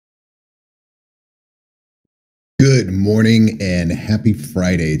Good morning and happy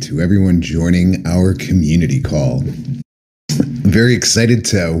Friday to everyone joining our community call. I'm very excited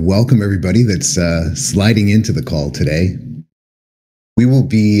to welcome everybody that's sliding into the call today. We will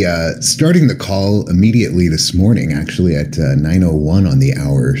be starting the call immediately this morning, actually at 9:01 on the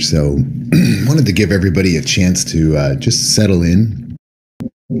hour. So wanted to give everybody a chance to just settle in.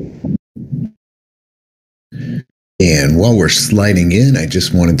 And while we're sliding in, I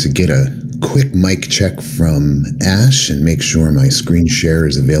just wanted to get a quick mic check from Ash and make sure my screen share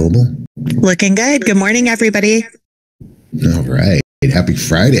is available. Looking good. Good morning, everybody. All right. Happy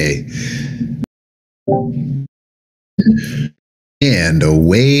Friday. And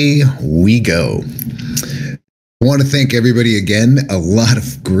away we go. I want to thank everybody again. A lot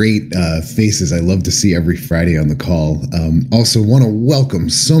of great faces I love to see every Friday on the call. Also want to welcome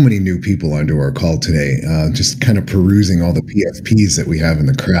so many new people onto our call today. Just kind of perusing all the PFPs that we have in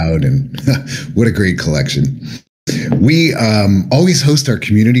the crowd, and what a great collection. We always host our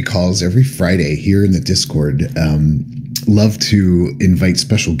community calls every Friday here in the Discord. Love to invite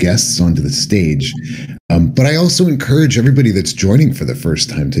special guests onto the stage. But I also encourage everybody that's joining for the first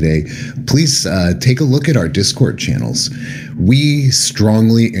time today, please take a look at our Discord channels. We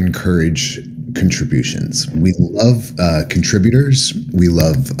strongly encourage contributions. We love contributors. We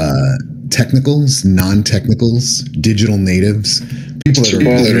love technicals, non-technicals, digital natives, people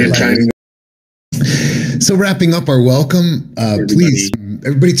that are trying. So wrapping up our welcome, please,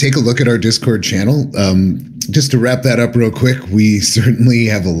 everybody take a look at our Discord channel. Just to wrap that up real quick, we certainly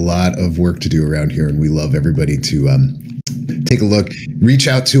have a lot of work to do around here, and we love everybody to take a look. Reach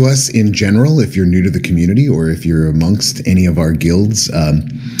out to us in general if you're new to the community or if you're amongst any of our guilds.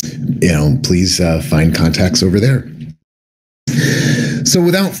 Please find contacts over there. So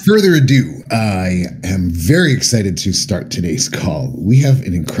without further ado, I am very excited to start today's call. We have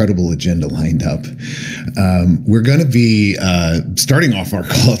an incredible agenda lined up. We're going to be starting off our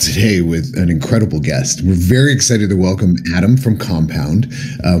call today with an incredible guest. We're very excited to welcome Adam from Compound.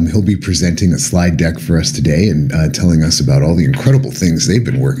 He'll be presenting a slide deck for us today and telling us about all the incredible things they've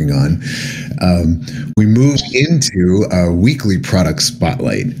been working on. We move into our weekly product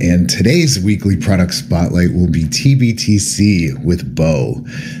spotlight, and today's weekly product spotlight will be tBTC with Beau.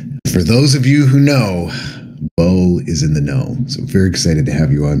 For those of you who know, Beau is in the know. So very excited to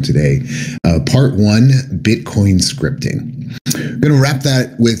have you on today. Part 1, Bitcoin scripting. I'm going to wrap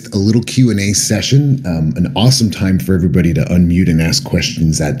that with a little Q&A session, an awesome time for everybody to unmute and ask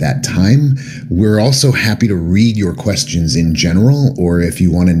questions at that time. We're also happy to read your questions in general, or if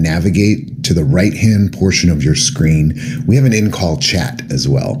you want to navigate to the right-hand portion of your screen, we have an in-call chat as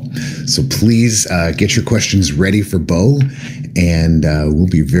well. So please get your questions ready for Beau, and we'll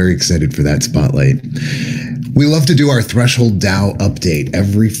be very excited for that spotlight. We love to do our Threshold DAO update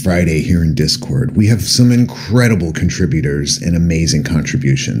every Friday here in Discord. We have some incredible contributors and amazing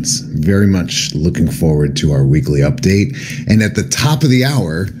contributions. Very much looking forward to our weekly update. And at the top of the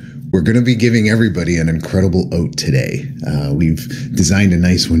hour, we're going to be giving everybody an incredible oat today. We've designed a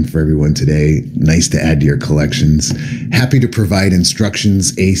nice one for everyone today. Nice to add to your collections. Happy to provide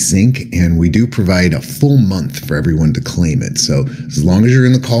instructions async, and we do provide a full month for everyone to claim it. So as long as you're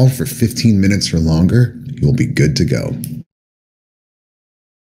in the call for 15 minutes or longer, you'll be good to go.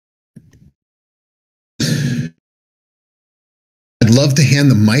 I'd love to hand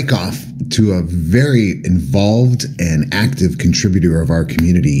the mic off to a very involved and active contributor of our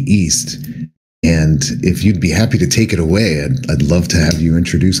community, East. And if you'd be happy to take it away, I'd love to have you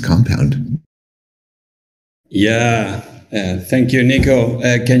introduce Compound. Yeah, thank you, Nico.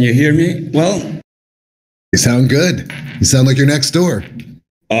 Can you hear me well? You sound good. You sound like you're next door.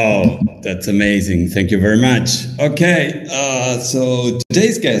 Oh, that's amazing. Thank you very much. Okay, so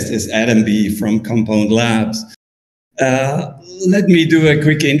today's guest is Adam B. from Compound Labs. Let me do a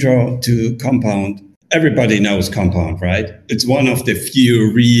quick intro to Compound. Everybody knows Compound, right? It's one of the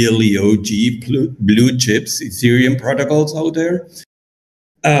few really OG blue chips Ethereum protocols out there.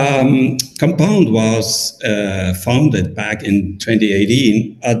 Compound was founded back in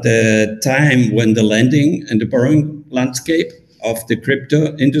 2018 at the time when the lending and the borrowing landscape of the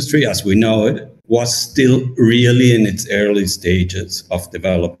crypto industry, as we know it, was still really in its early stages of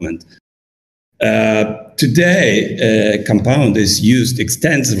development. Today, Compound is used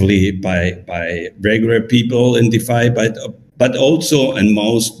extensively by regular people in DeFi, but also and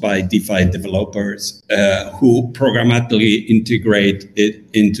most by DeFi developers who programmatically integrate it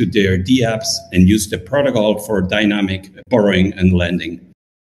into their dApps and use the protocol for dynamic borrowing and lending.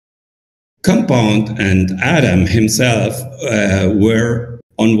 Compound and Adam himself were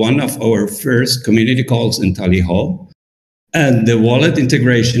on one of our first community calls in Tally Hall. And the wallet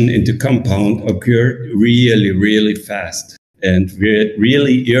integration into Compound occurred really, really fast and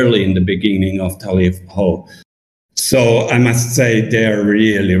really early in the beginning of Tally-Ho. So I must say they're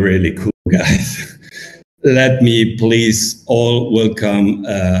really, really cool guys. Let me please all welcome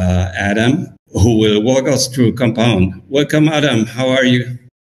Adam, who will walk us through Compound. Welcome, Adam. How are you?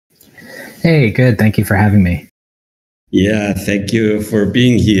 Hey, good. Thank you for having me. Yeah, thank you for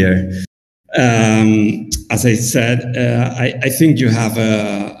being here. As I said, I think you have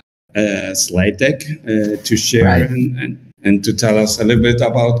a slide deck to share, Right. and to tell us a little bit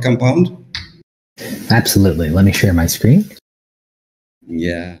about Compound. Absolutely. Let me share my screen.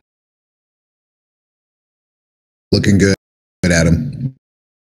 Yeah. Looking good, Adam.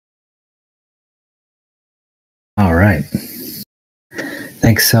 All right.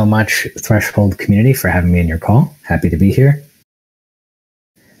 Thanks so much, Threshold community, for having me in your call. Happy to be here.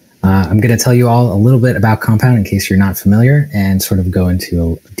 I'm going to tell you all a little bit about Compound in case you're not familiar, and sort of go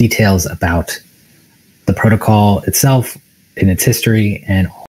into details about the protocol itself, in its history, and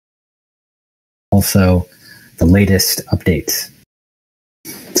also the latest updates.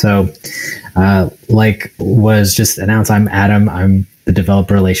 So, like was just announced, I'm Adam. I'm the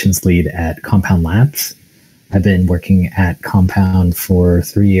developer relations lead at Compound Labs. I've been working at Compound for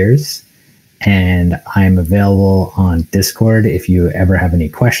 3 years, and I'm available on Discord if you ever have any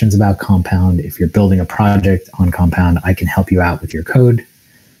questions about Compound. If you're building a project on Compound, I can help you out with your code,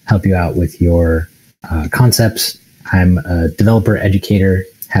 help you out with your concepts. I'm a developer educator,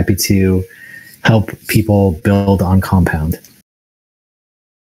 happy to help people build on Compound.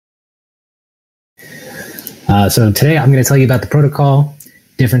 So today I'm going to tell you about the protocol,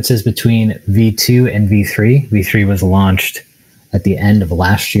 differences between V2 and V3. V3 was launched at the end of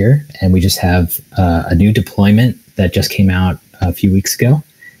last year, and we just have a new deployment that just came out a few weeks ago,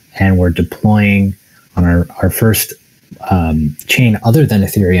 and we're deploying on our first chain other than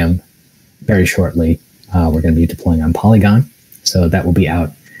Ethereum very shortly. We're going to be deploying on Polygon, so that will be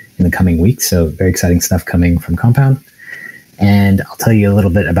out in the coming weeks. So very exciting stuff coming from Compound. And I'll tell you a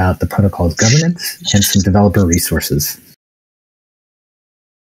little bit about the protocol's governance and some developer resources.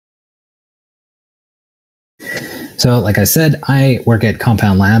 So like I said, I work at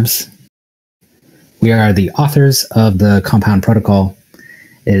Compound Labs. We are the authors of the Compound protocol.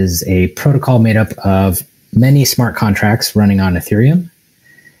 It is a protocol made up of many smart contracts running on Ethereum,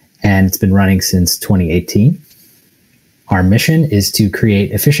 and it's been running since 2018. Our mission is to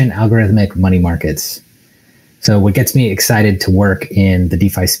create efficient algorithmic money markets. So what gets me excited to work in the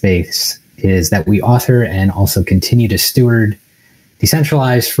DeFi space is that we author and also continue to steward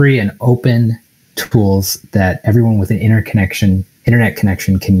decentralized, free, and open tools that everyone with an internet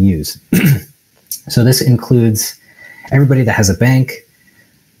connection can use. So this includes everybody that has a bank,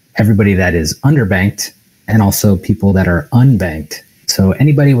 everybody that is underbanked, and also people that are unbanked. So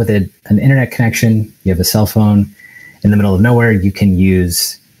anybody with an internet connection, you have a cell phone in the middle of nowhere, you can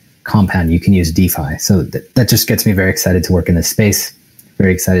use Compound, you can use DeFi. So that just gets me very excited to work in this space,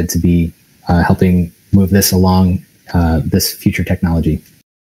 very excited to be helping move this along, this future technology.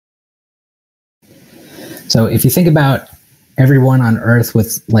 So if you think about everyone on Earth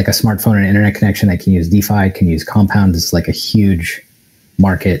with like a smartphone and internet connection that can use DeFi, can use Compound, it's like a huge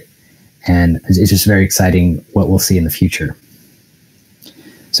market, and it's just very exciting what we'll see in the future.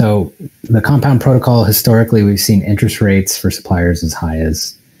 So the Compound protocol, historically, we've seen interest rates for suppliers as high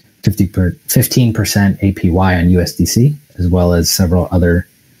as 15% APY on USDC, as well as several other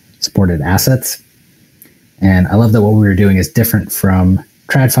supported assets. And I love that what we were doing is different from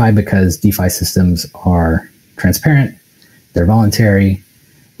TradFi because DeFi systems are transparent, they're voluntary,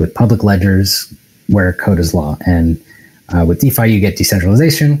 with public ledgers where code is law. And with DeFi, you get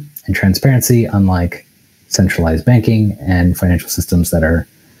decentralization and transparency, unlike centralized banking and financial systems that are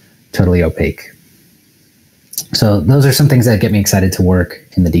totally opaque. So those are some things that get me excited to work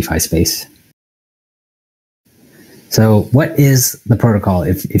in the DeFi space. So what is the protocol?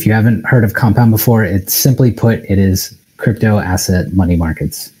 If you haven't heard of Compound before, it's simply put, it is crypto asset money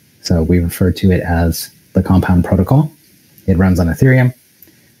markets. So we refer to it as the Compound protocol. It runs on Ethereum,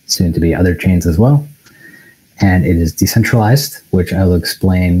 soon to be other chains as well. And it is decentralized, which I will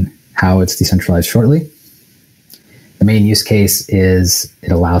explain how it's decentralized shortly. The main use case is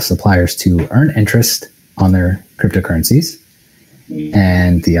it allows suppliers to earn interest on their cryptocurrencies.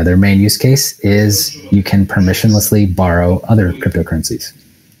 And the other main use case is you can permissionlessly borrow other cryptocurrencies.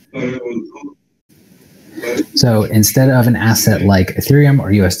 So instead of an asset like Ethereum or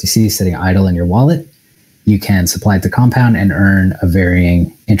USDC sitting idle in your wallet, you can supply it to Compound and earn a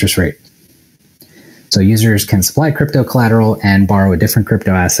varying interest rate. So users can supply crypto collateral and borrow a different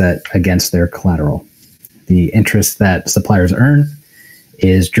crypto asset against their collateral. the interest that suppliers earn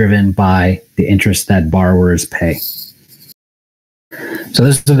is driven by the interest that borrowers pay. So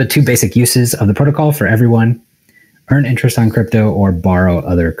those are the two basic uses of the protocol for everyone: earn interest on crypto or borrow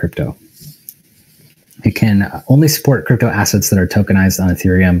other crypto. It can only support crypto assets that are tokenized on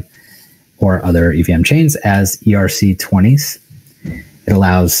Ethereum or other EVM chains as ERC20s. It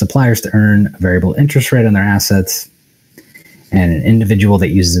allows suppliers to earn a variable interest rate on their assets, and an individual that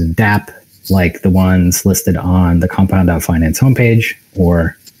uses a dApp, like the ones listed on the Compound.finance homepage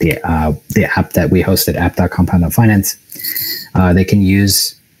or the app that we host at app.compound.finance, they can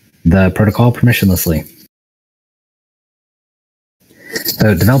use the protocol permissionlessly.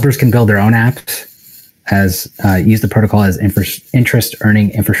 So developers can build their own apps use the protocol as interest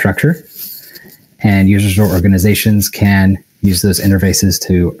earning infrastructure, and users or organizations can use those interfaces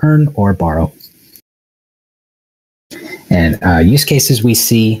to earn or borrow. And use cases we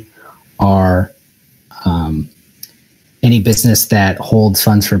see are any business that holds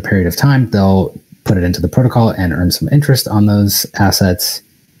funds for a period of time. They'll put it into the protocol and earn some interest on those assets.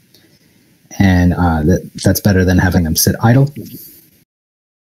 And that's better than having them sit idle.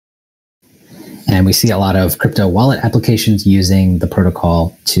 And we see a lot of crypto wallet applications using the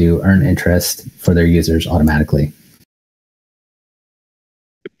protocol to earn interest for their users automatically.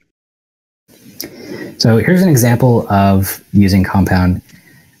 So here's an example of using Compound.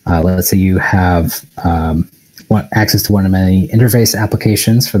 Let's say you have access to one of many interface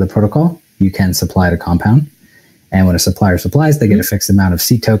applications for the protocol. You can supply to Compound. And when a supplier supplies, they get a fixed amount of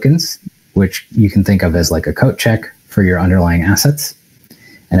C tokens, which you can think of as like a coat check for your underlying assets.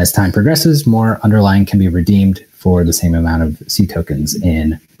 And as time progresses, more underlying can be redeemed for the same amount of C tokens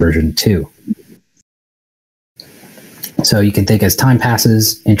in version 2. So you can think as time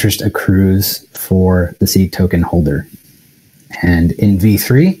passes, interest accrues for the C token holder. And in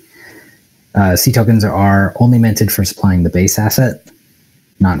V3, C tokens are only minted for supplying the base asset,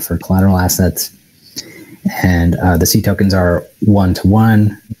 not for collateral assets. And the C tokens are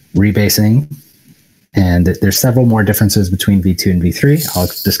one-to-one rebasing. And there's several more differences between V2 and V3. I'll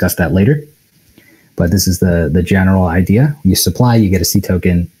discuss that later. But this is the general idea. You supply, you get a C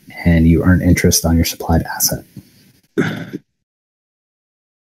token, and you earn interest on your supplied asset.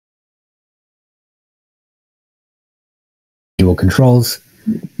 Dual controls.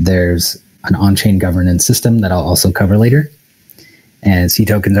 There's an on-chain governance system that I'll also cover later. And C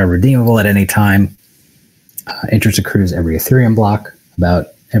tokens are redeemable at any time. Interest accrues every Ethereum block, about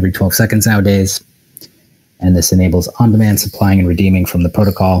every 12 seconds nowadays. And this enables on-demand supplying and redeeming from the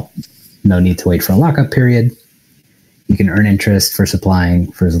protocol. No need to wait for a lockup period. You can earn interest for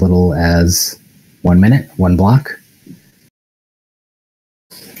supplying for as little as 1 minute, 1 block.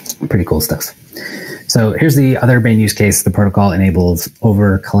 Pretty cool stuff. So here's the other main use case. The protocol enables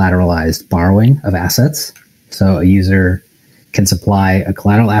over-collateralized borrowing of assets. So a user can supply a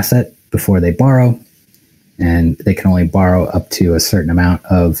collateral asset before they borrow, and they can only borrow up to a certain amount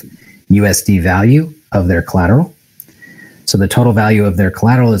of USD value of their collateral. So the total value of their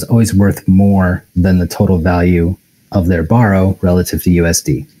collateral is always worth more than the total value of their borrow relative to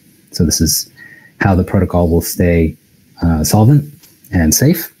USD. So this is how the protocol will stay solvent and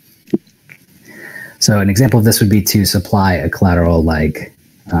safe. So an example of this would be to supply a collateral like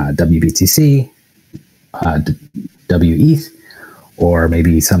WBTC, WETH, or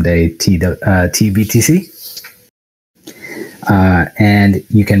maybe someday tBTC. And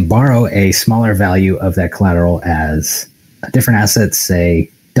you can borrow a smaller value of that collateral as a different asset, say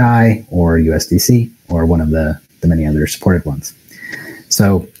DAI or USDC or one of the many other supported ones.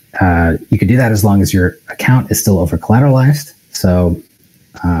 So you could do that as long as your account is still over collateralized. So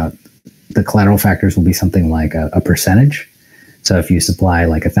the collateral factors will be something like a percentage. So if you supply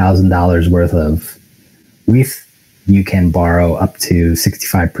like $1,000 worth of WETH, you can borrow up to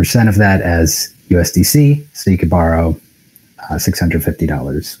 65% of that as USDC. So you could borrow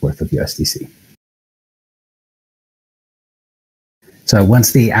 $650 worth of USDC. So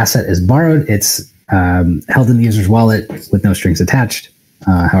once the asset is borrowed, it's held in the user's wallet with no strings attached.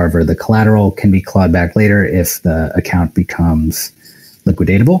 However, the collateral can be clawed back later if the account becomes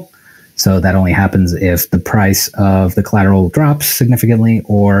liquidatable. So that only happens if the price of the collateral drops significantly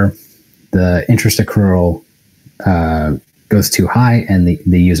or the interest accrual goes too high and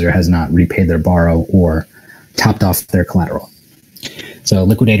the user has not repaid their borrow or topped off their collateral. So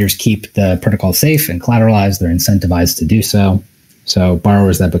liquidators keep the protocol safe and collateralized. They're incentivized to do so. So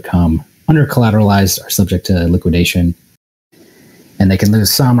borrowers that become under collateralized are subject to liquidation, and they can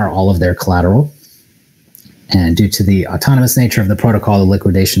lose some or all of their collateral. And due to the autonomous nature of the protocol, the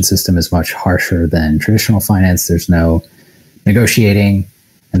liquidation system is much harsher than traditional finance. There's no negotiating.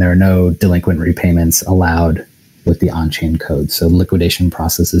 and there are no delinquent repayments allowed with the on-chain code. So the liquidation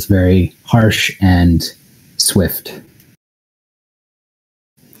process is very harsh and swift.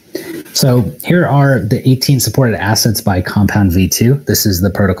 So here are the 18 supported assets by Compound V2. This is the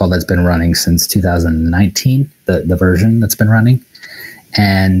protocol that's been running since 2019, the version that's been running.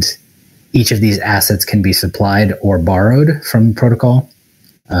 And each of these assets can be supplied or borrowed from the protocol.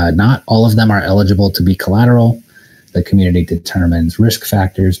 Not all of them are eligible to be collateral. The community determines risk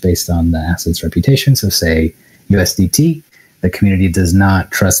factors based on the asset's reputation. So say USDT, the community does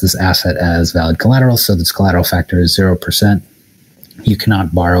not trust this asset as valid collateral, so this collateral factor is 0%. You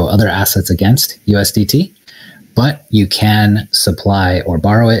cannot borrow other assets against USDT, but you can supply or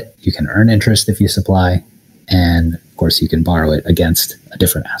borrow it. You can earn interest if you supply, and of course you can borrow it against a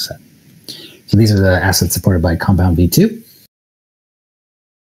different asset. So these are the assets supported by Compound V2.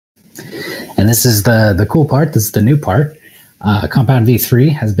 And this is the cool part. This is the new part. Compound V3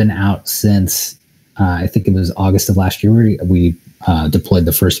 has been out since, I think it was August of last year. We deployed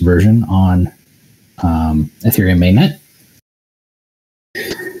the first version on Ethereum mainnet.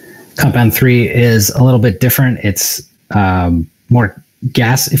 Compound 3 is a little bit different. It's more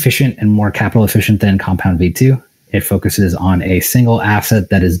gas efficient and more capital efficient than Compound V2. It focuses on a single asset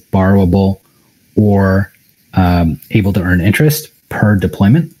that is borrowable or able to earn interest per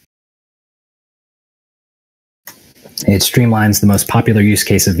deployment. It streamlines the most popular use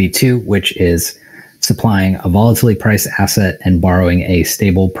case of V2, which is supplying a volatilely priced asset and borrowing a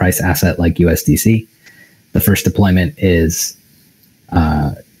stable price asset like USDC. The first deployment is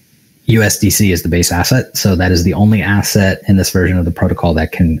USDC is the base asset. So that is the only asset in this version of the protocol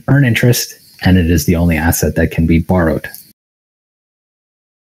that can earn interest, and it is the only asset that can be borrowed.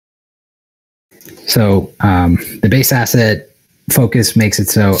 So the base asset focus makes it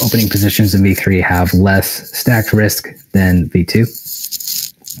so opening positions in V3 have less stacked risk than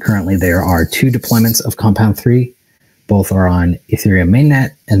V2. Currently, there are 2 deployments of Compound 3. Both are on Ethereum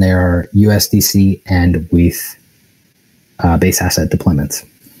mainnet, and they are USDC and WETH base asset deployments.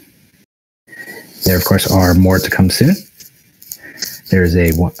 There, of course, are more to come soon. There's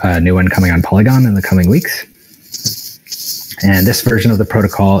a new one coming on Polygon in the coming weeks. And this version of the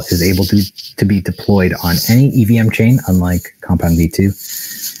protocol is able to be deployed on any EVM chain, unlike Compound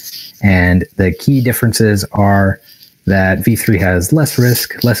V2. And the key differences are that V3 has less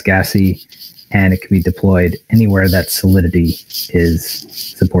risk, less gassy, and it can be deployed anywhere that Solidity is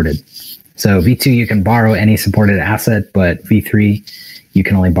supported. So V2, you can borrow any supported asset, but V3, you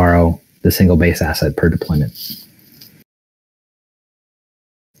can only borrow the single base asset per deployment.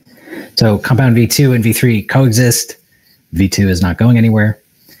 So Compound V2 and V3 coexist. V2 is not going anywhere.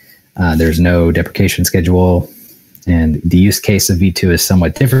 There's no deprecation schedule, and the use case of V2 is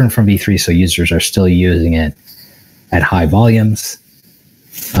somewhat different from V3, so users are still using it at high volumes.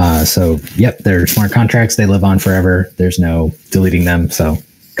 So, yep, they're smart contracts. They live on forever. There's no deleting them. So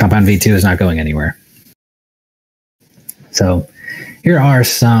Compound V2 is not going anywhere. So here are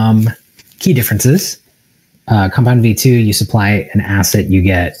some key differences. Compound V2, you supply an asset, you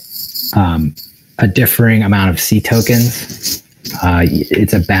get a differing amount of C tokens.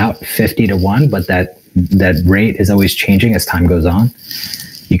 It's about 50 to 1, but that rate is always changing as time goes on.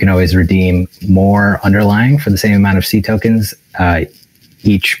 You can always redeem more underlying for the same amount of C tokens,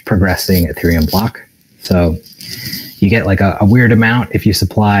 each progressing Ethereum block. So you get like a weird amount if you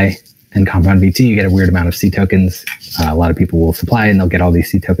supply in Compound V2, you get a weird amount of C tokens. A lot of people will supply and they'll get all these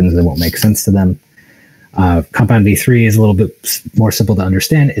C tokens that won't make sense to them. Compound V3 is a little bit more simple to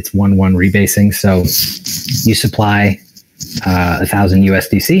understand. It's 1-1 rebasing. So you supply 1,000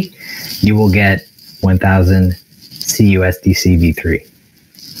 USDC, you will get 1,000 CUSDC V3.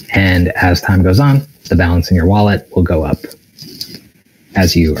 And as time goes on, the balance in your wallet will go up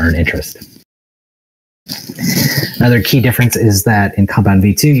as you earn interest. Another key difference is that in Compound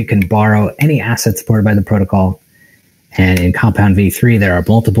V2, you can borrow any asset supported by the protocol. And in Compound V3, there are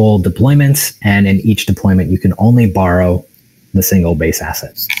multiple deployments, and in each deployment, you can only borrow the single base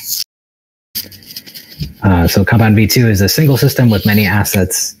asset. So Compound V2 is a single system with many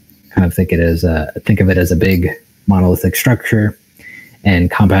assets. Kind of think of it as a big monolithic structure.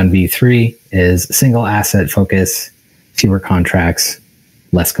 And Compound V3 is single asset focus, fewer contracts,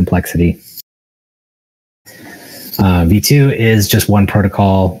 less complexity. V2 is just one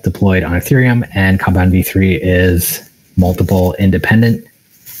protocol deployed on Ethereum, and Compound V3 is multiple independent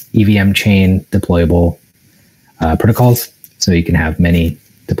EVM chain deployable protocols. So you can have many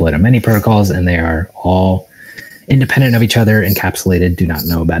deployed on many protocols, and they are all independent of each other, encapsulated, do not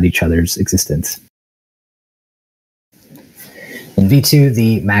know about each other's existence. In V2,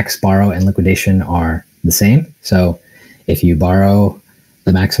 the max borrow and liquidation are the same. So if you borrow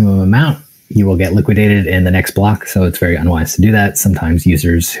the maximum amount, you will get liquidated in the next block. So it's very unwise to do that. Sometimes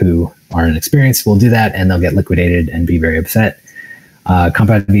users who are inexperienced will do that and they'll get liquidated and be very upset.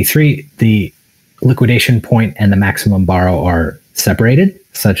 Compound V3, the liquidation point and the maximum borrow are separated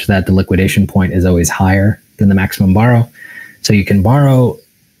such that the liquidation point is always higher than the maximum borrow. So you can borrow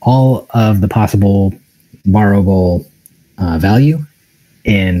all of the possible borrowable value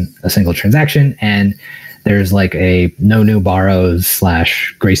in a single transaction, and there's like a no new borrows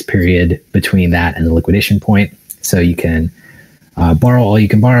 / grace period between that and the liquidation point. So you can borrow all you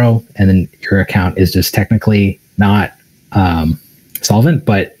can borrow, and then your account is just technically not solvent,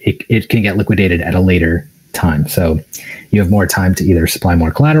 but it can get liquidated at a later time. So you have more time to either supply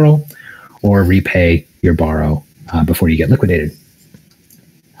more collateral or repay your borrow before you get liquidated.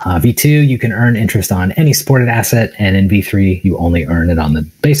 V2, you can earn interest on any supported asset, and in V3, you only earn it on the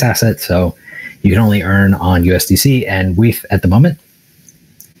base asset. So you can only earn on USDC and WETH at the moment.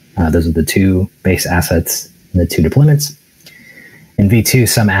 Those are the two base assets and the two deployments. In V2,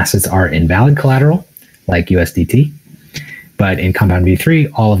 some assets are invalid collateral, like USDT. But in Compound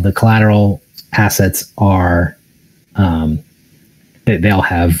V3, all of the collateral assets are, they all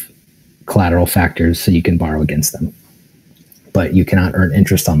have collateral factors, so you can borrow against them. But you cannot earn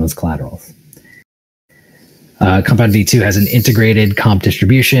interest on those collaterals. Compound V2 has an integrated comp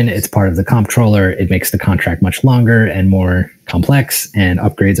distribution. It's part of the comptroller. It makes the contract much longer and more complex, and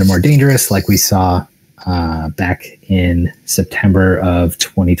upgrades are more dangerous, like we saw back in September of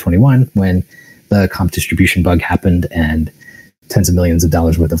 2021 when the comp distribution bug happened and tens of millions of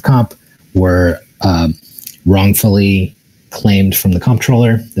dollars worth of comp were wrongfully claimed from the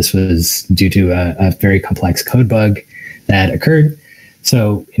comptroller. This was due to a very complex code bug that occurred.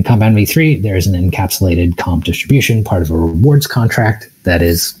 So in Compound V3, there's an encapsulated comp distribution, part of a rewards contract that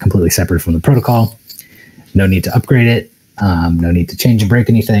is completely separate from the protocol. No need to upgrade it. No need to change and break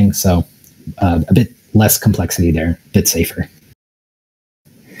anything. So a bit less complexity there, a bit safer.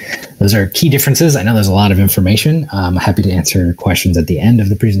 Those are key differences. I know there's a lot of information. I'm happy to answer questions at the end of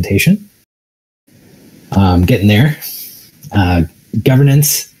the presentation. Getting there.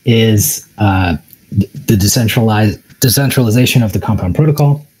 Governance is the decentralization of the Compound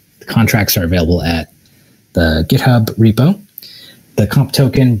protocol. The contracts are available at the GitHub repo. The comp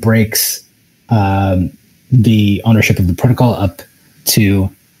token breaks the ownership of the protocol up to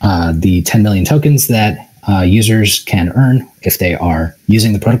the 10 million tokens that users can earn if they are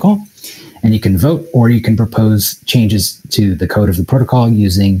using the protocol. And you can vote or you can propose changes to the code of the protocol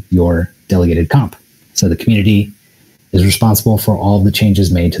using your delegated comp. So the community is responsible for all of the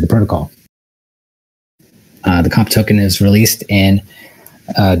changes made to the protocol. The comp token is released in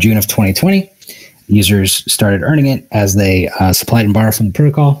June of 2020. Users started earning it as they supplied and borrowed from the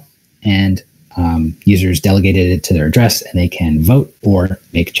protocol, and users delegated it to their address, and they can vote or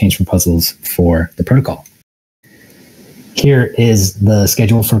make change proposals for the protocol. Here is the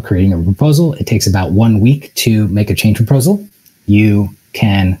schedule for creating a proposal. It takes about 1 week to make a change proposal. You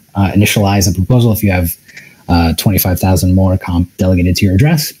can initialize a proposal if you have 25,000 more comp delegated to your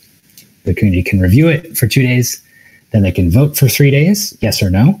address. The community can review it for 2 days. Then they can vote for 3 days, yes or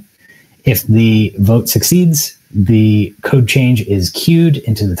no. If the vote succeeds, the code change is queued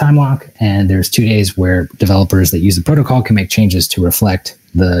into the time lock, and there's 2 days where developers that use the protocol can make changes to reflect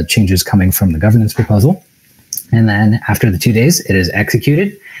the changes coming from the governance proposal. And then after the 2 days, it is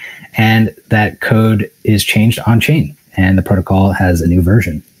executed, and that code is changed on chain, and the protocol has a new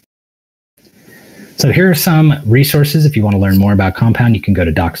version. So here are some resources. If you want to learn more about Compound, you can go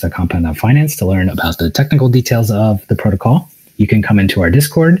to docs.compound.finance to learn about the technical details of the protocol. You can come into our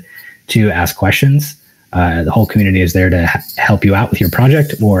Discord to ask questions. The whole community is there to help you out with your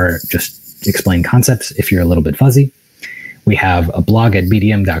project or just explain concepts if you're a little bit fuzzy. We have a blog at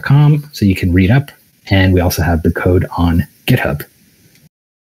bdm.com so you can read up, and we also have the code on GitHub.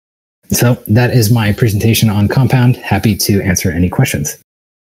 So that is my presentation on Compound. Happy to answer any questions.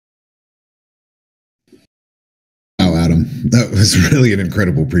 Wow, Adam, that was really an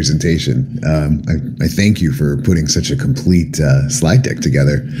incredible presentation. I thank you for putting such a complete slide deck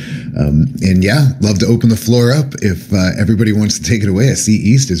together. And yeah, love to open the floor up if everybody wants to take it away. I see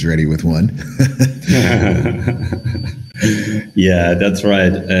East is ready with one. Yeah, that's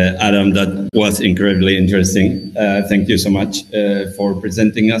right. Adam, that was incredibly interesting. Thank you so much for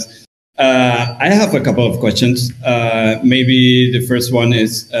presenting us. I have a couple of questions. Maybe the first one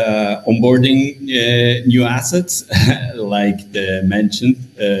is onboarding new assets, like the mentioned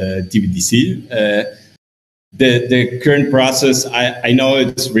tBTC. The current process, I know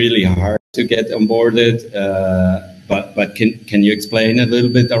it's really hard to get onboarded, but can you explain a little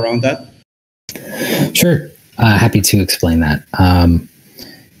bit around that? Sure. Happy to explain that.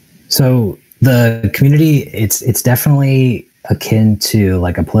 So the community, it's definitely akin to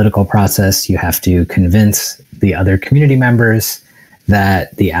like a political process. You have to convince the other community members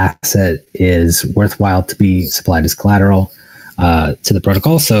that the asset is worthwhile to be supplied as collateral to the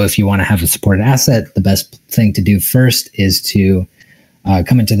protocol. So if you want to have a supported asset, the best thing to do first is to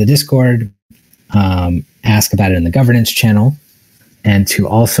come into the Discord, ask about it in the governance channel, and to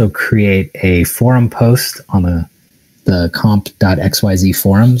also create a forum post on the comp.xyz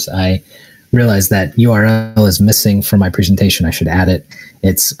forums. I realized that URL is missing from my presentation. I should add it.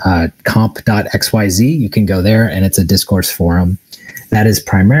 It's comp.xyz. You can go there, and it's a discourse forum. That is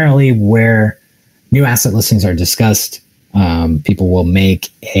primarily where new asset listings are discussed. People will make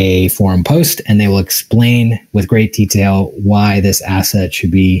a forum post, and they will explain with great detail why this asset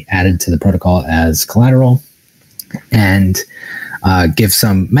should be added to the protocol as collateral, and give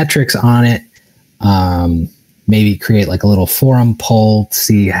some metrics on it. Maybe create like a little forum poll to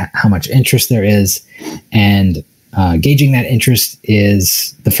see how much interest there is, and gauging that interest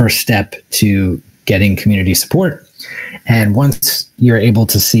is the first step to getting community support. And once you're able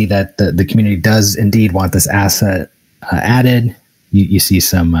to see that the community does indeed want this asset added, you see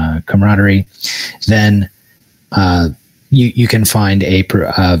some camaraderie, then you can find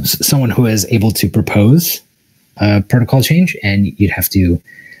someone who is able to propose a protocol change, and you'd have to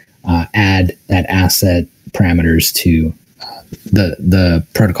add that asset parameters to the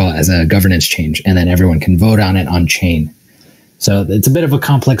protocol as a governance change, and then everyone can vote on it on chain. So it's a bit of a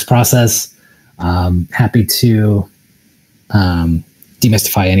complex process. Happy to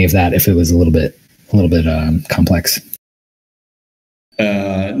demystify any of that if it was a little bit complex.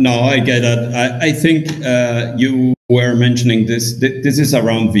 No, I get that. I think you were mentioning this. This is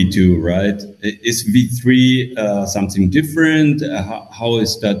around V2, right? Is V3 something different? How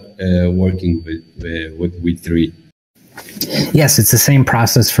is that working with V3? Yes, it's the same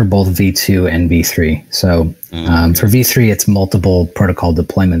process for both V2 and V3. So for V3, it's multiple protocol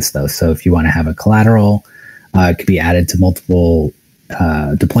deployments, though. So if you want to have a collateral, it could be added to multiple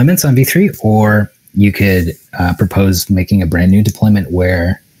deployments on V3, or you could propose making a brand new deployment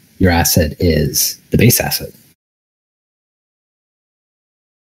where your asset is the base asset.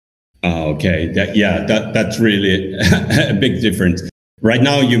 Okay, that's really a big difference. Right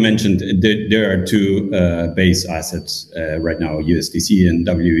now, you mentioned there are two base assets right now, USDC and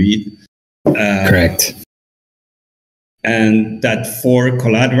WE. Correct. And that for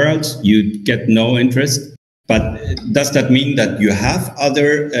collaterals, you get no interest. But does that mean that you have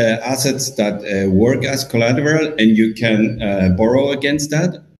other assets that work as collateral and you can borrow against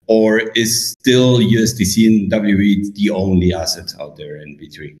that? Or is still USDC and WE the only assets out there in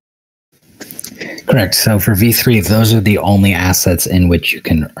V3? Correct. So for V3, those are the only assets in which you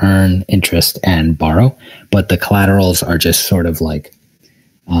can earn interest and borrow, but the collaterals are just sort of like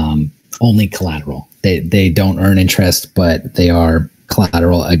only collateral. They don't earn interest, but they are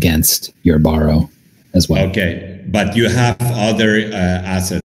collateral against your borrow as well. Okay, but you have other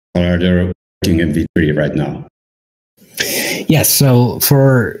assets that are working in V3 right now. Yes. So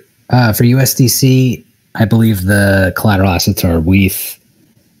for USDC, I believe the collateral assets are WETH,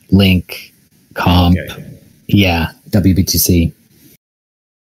 Link, Comp, WBTC.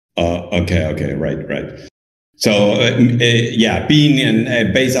 Okay, right. So being in a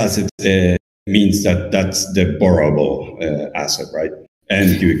base asset means that that's the borrowable asset, right?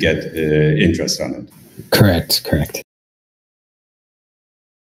 And you get interest on it. Correct.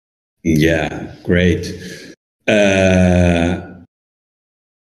 Yeah, great.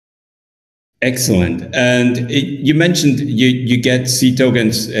 Excellent. And you mentioned you get C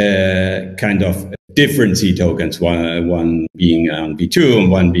tokens, kind of different C tokens, one being on V2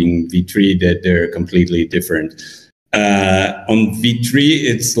 and one being V3, that they're completely different. On V3,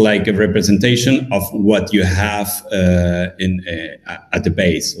 it's like a representation of what you have at the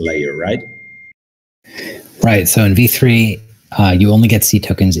base layer, right? Right. So in V3, you only get C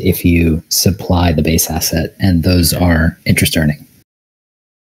tokens if you supply the base asset, and those are interest earning.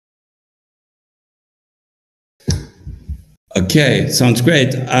 Okay, sounds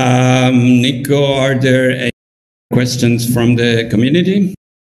great. Nico, are there any questions from the community?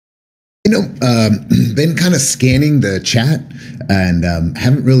 Been kind of scanning the chat and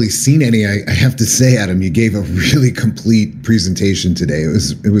haven't really seen any. I have to say, Adam, you gave a really complete presentation today.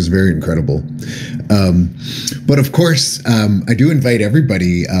 It was very incredible. But of course, I do invite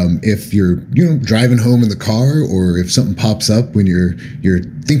everybody, if you're driving home in the car, or if something pops up when you're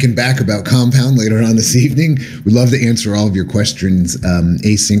thinking back about Compound later on this evening, we'd love to answer all of your questions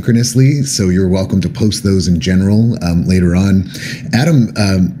asynchronously. So you're welcome to post those in general later on. Adam,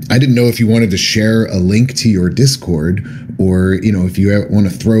 I didn't know if you wanted to share a link to your Discord, or or, if you want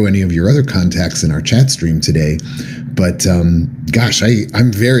to throw any of your other contacts in our chat stream today. But gosh,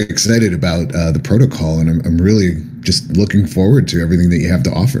 I'm very excited about the protocol, and I'm really just looking forward to everything that you have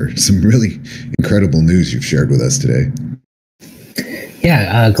to offer. Some really incredible news you've shared with us today.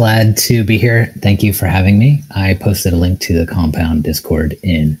 Yeah, glad to be here. Thank you for having me. I posted a link to the Compound Discord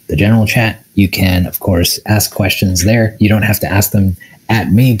in the general chat. You can, of course, ask questions there. You don't have to ask them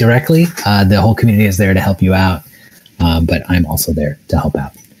at me directly. The whole community is there to help you out, but I'm also there to help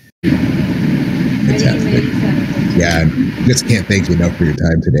out. Fantastic. Yeah, I just can't thank you enough for your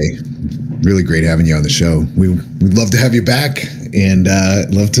time today. Really great having you on the show. We'd love to have you back, and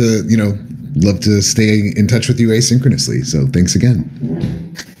love to stay in touch with you asynchronously. So thanks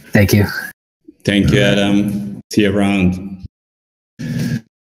again. Thank you. Thank you, Adam. See you around.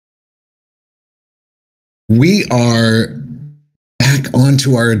 We are back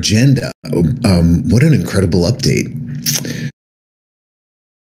onto our agenda. What an incredible update.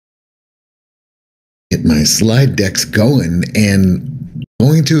 Get my slide decks going, and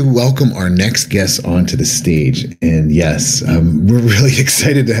going to welcome our next guest onto the stage. And yes, we're really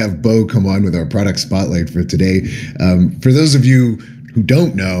excited to have Beau come on with our product spotlight for today. For those of you who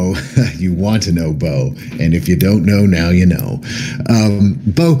don't know, you want to know Beau. And if you don't know, now you know.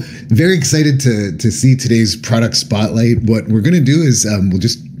 Beau, very excited to see today's product spotlight. What we're going to do is we'll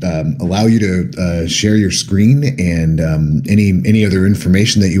just allow you to share your screen and any other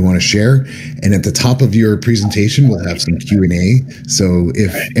information that you want to share. And at the top of your presentation, we'll have some Q&A. So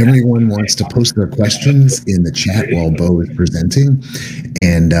if everyone wants to post their questions in the chat while Beau is presenting,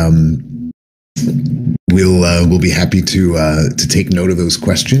 and we'll be happy to take note of those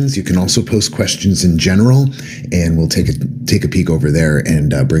questions. You can also post questions in general, and we'll take a peek over there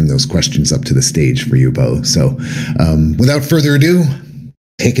and bring those questions up to the stage for you, Beau. So without further ado,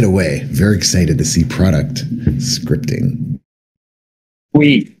 take it away. Very excited to see product scripting.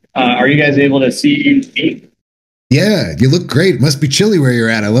 Are you guys able to see me? Yeah, you look great. Must be chilly where you're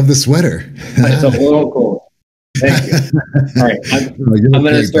at. I love the sweater. It's a little cold. Thank you. All right, I'm going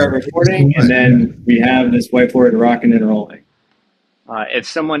to start recording, and then we have this whiteboard rocking and rolling. If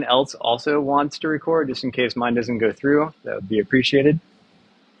someone else also wants to record, just in case mine doesn't go through, that would be appreciated.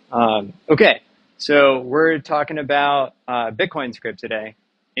 Okay, so we're talking about Bitcoin script today,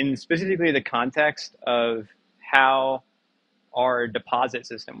 in specifically the context of how our deposit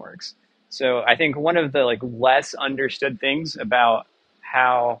system works. So I think one of the less understood things about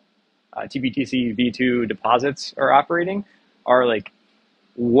how tBTC v2 deposits are operating are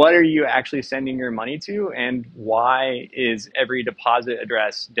what are you actually sending your money to, and why is every deposit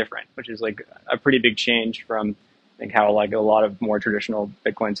address different, which is a pretty big change from how a lot of more traditional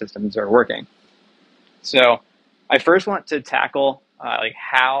Bitcoin systems are working. So I first want to tackle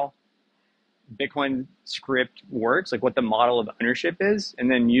how Bitcoin script works, what the model of ownership is,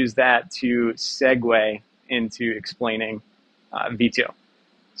 and then use that to segue into explaining v2.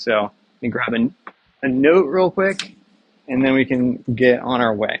 So let me grab a note real quick, and then we can get on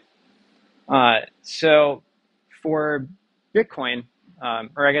our way. So for Bitcoin,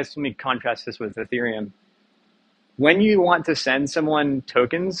 or I guess let me contrast this with Ethereum. When you want to send someone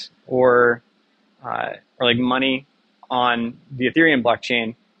tokens or money on the Ethereum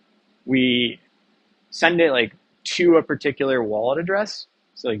blockchain, we send it to a particular wallet address.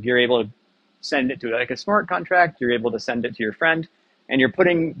 So you're able to send it to a smart contract. You're able to send it to your friend, and you're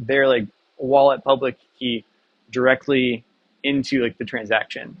putting their wallet public key directly into the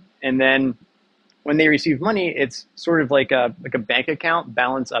transaction. And then when they receive money, it's sort of like a bank account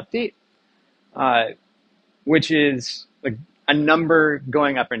balance update, which is a number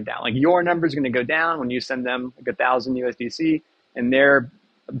going up and down. Your number is going to go down when you send them 1,000 USDC, and their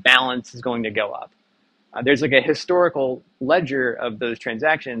balance is going to go up. There's a historical ledger of those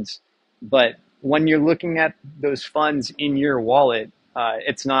transactions, but when you're looking at those funds in your wallet,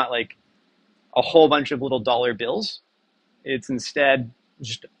 it's not a whole bunch of little dollar bills. It's instead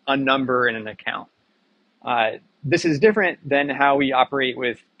just a number in an account. This is different than how we operate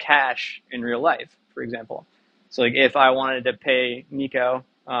with cash in real life, for example. So if I wanted to pay Nico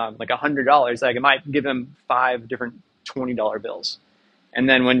 $100, I might give him 5 different $20 bills. And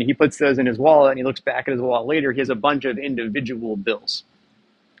then when he puts those in his wallet and he looks back at his wallet later, he has a bunch of individual bills.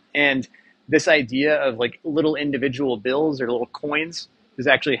 And this idea of little individual bills or little coins is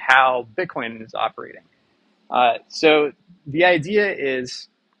actually how Bitcoin is operating. So the idea is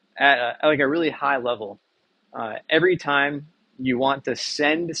at a really high level. Every time you want to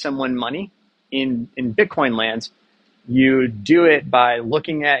send someone money in Bitcoin lands, you do it by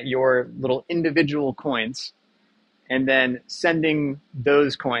looking at your little individual coins and then sending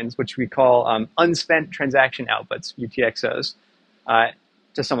those coins, which we call unspent transaction outputs, UTXOs,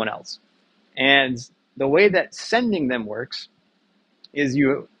 to someone else. And the way that sending them works is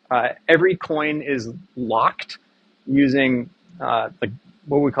every coin is locked using like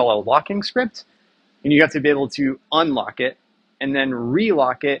what we call a locking script, and you have to be able to unlock it and then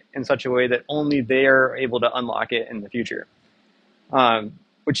relock it in such a way that only they're able to unlock it in the future.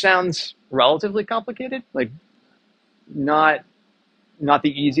 Which sounds relatively complicated, like not the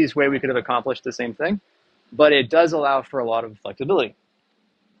easiest way we could have accomplished the same thing, but it does allow for a lot of flexibility.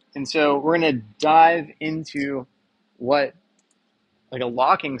 And so we're going to dive into what like a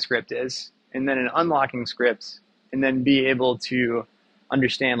locking script is, and then an unlocking script, and then be able to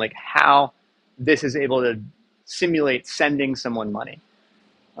understand like how this is able to simulate sending someone money.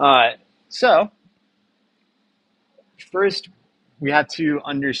 So first, we have to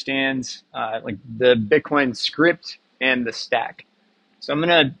understand like the Bitcoin script and the stack. So I'm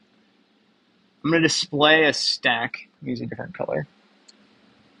gonna display a stack. Use a different color.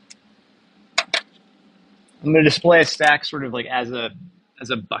 I'm gonna display a stack sort of like as a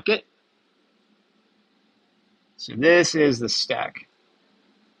bucket. So this is the stack.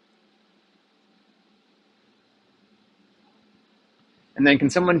 And then can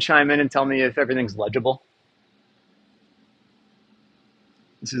someone chime in and tell me if everything's legible?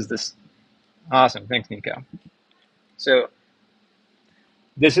 This is this. Awesome, thanks, Nico. So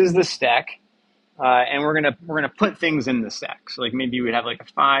this is the stack, and we're gonna put things in the stack. So like maybe we'd have like a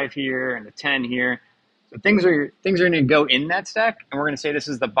 5 here and a 10 here. So things are gonna go in that stack, and we're gonna say this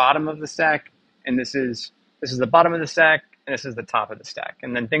is the bottom of the stack, and this is the bottom of the stack, and this is the top of the stack,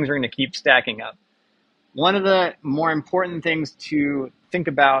 and then things are gonna keep stacking up. One of the more important things to think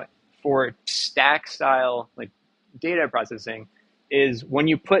about for stack style like data processing is when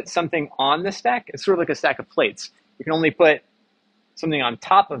you put something on the stack, it's sort of like a stack of plates. You can only put something on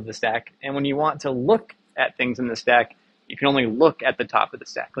top of the stack, and when you want to look at things in the stack, you can only look at the top of the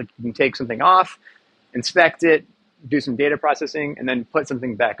stack. Like you can take something off, inspect it, do some data processing, and then put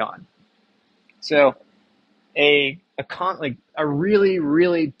something back on. So a really,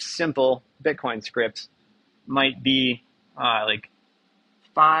 really simple Bitcoin script might be like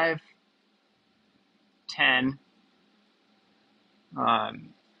 5, 10,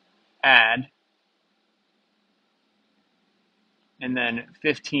 add, and then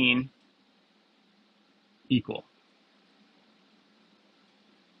 15 equal.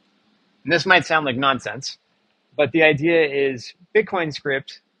 And this might sound like nonsense, but the idea is Bitcoin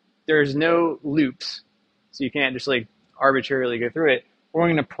script, there's no loops, so you can't just like arbitrarily go through it. We're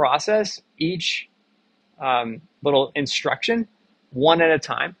going to process each little instruction one at a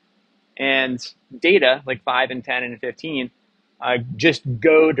time, and data like 5 and 10 and 15 just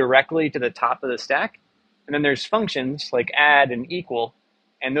go directly to the top of the stack. And then there's functions like add and equal,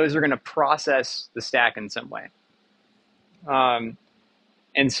 and those are going to process the stack in some way. And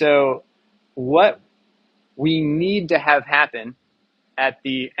so what we need to have happen at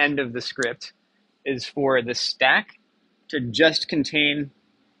the end of the script is for the stack to just contain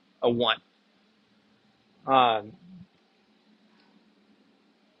a 1.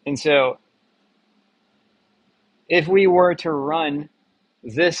 And so if we were to run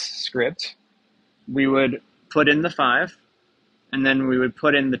this script, we would put in the 5, and then we would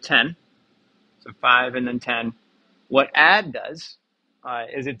put in the 10. So 5 and then 10. What add does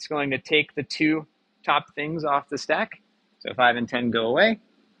is it's going to take the 2 top things off the stack. So 5 and 10 go away.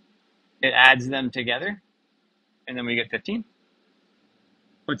 It adds them together, and then we get 15.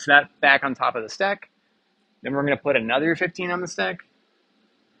 Puts that back on top of the stack. Then we're going to put another 15 on the stack.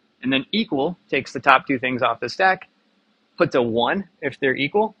 And then equal takes the top 2 things off the stack, puts a 1 if they're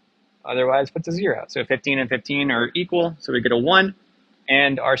equal, otherwise puts a 0. So 15 and 15 are equal, so we get a 1,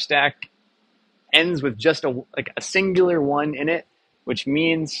 and our stack ends with just a singular 1 in it, which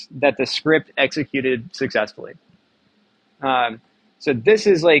means that the script executed successfully. So this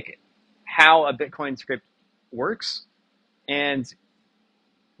is like how a Bitcoin script works, and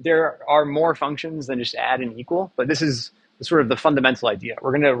there are more functions than just add and equal, but this is sort of the fundamental idea. We're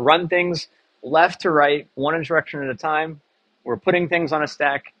going to run things left to right, one instruction at a time. We're putting things on a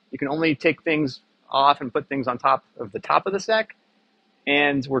stack. You can only take things off and put things on top of the stack,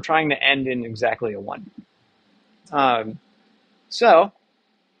 and we're trying to end in exactly a 1. So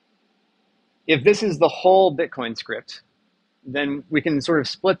if this is the whole Bitcoin script, then we can sort of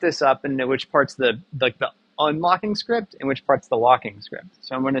split this up into which part's the unlocking script and which part's the locking script.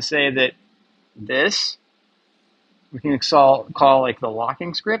 So I'm going to say that this we can call like the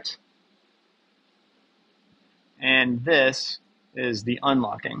locking script, and this is the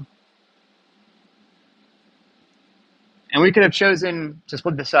unlocking. And we could have chosen to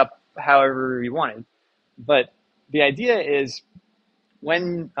split this up however we wanted, but the idea is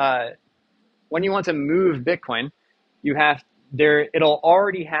when you want to move Bitcoin, it'll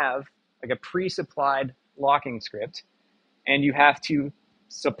already have like a pre-supplied locking script, and you have to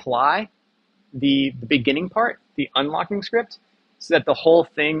supply the beginning part, the unlocking script, so that the whole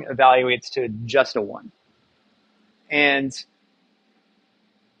thing evaluates to just a 1. And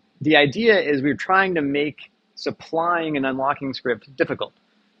the idea is we're trying to make supplying an unlocking script difficult.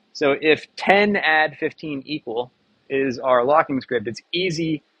 So if 10 add 15 equal is our locking script, it's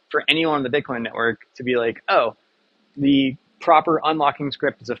easy for anyone on the Bitcoin network to be like, oh, the proper unlocking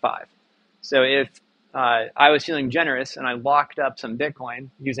script is a 5. So if I was feeling generous and I locked up some Bitcoin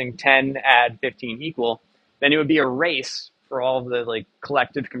using 10 add 15 equal, then it would be a race for all of the like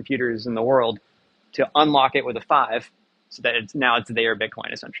collective computers in the world to unlock it with a 5, so that it's their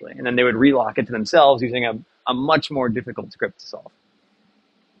Bitcoin essentially. And then they would relock it to themselves using a much more difficult script to solve.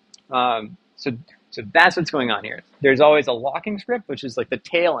 So that's what's going on here. There's always a locking script, which is like the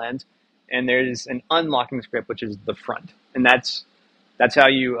tail end, and there's an unlocking script, which is the front. And that's how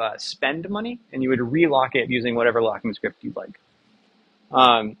you spend money, and you would relock it using whatever locking script you'd like.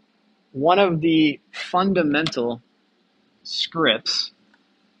 One of the fundamental scripts,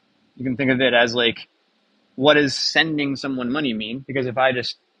 you can think of it as like, what does sending someone money mean? Because if I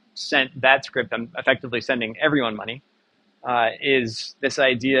just sent that script, I'm effectively sending everyone money, is this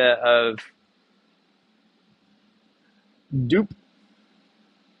idea of dupe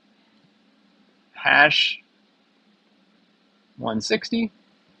hash 160,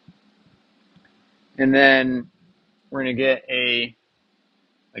 and then we're going to get a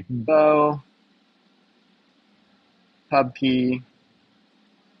like Beau pub key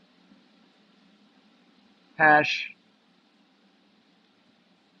hash.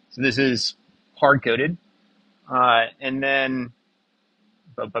 So this is hard coded, and then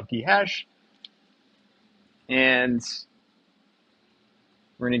Beau pub key hash, and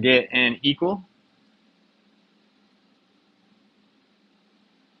we're going to get an equal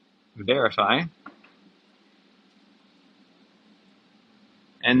verify,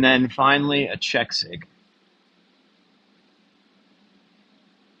 and then finally a check sig.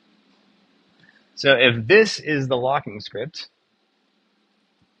 So if this is the locking script,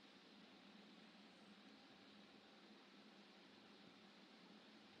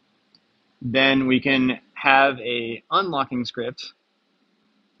 then we can have a unlocking script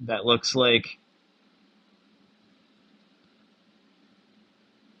that looks like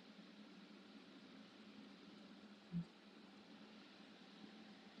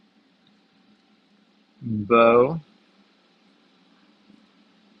Beau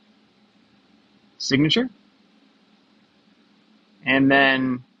signature, and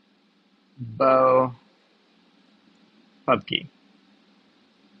then Beau pub key.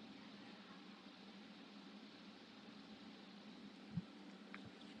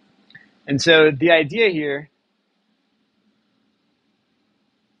 And so the idea here,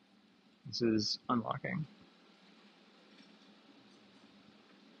 this is unlocking.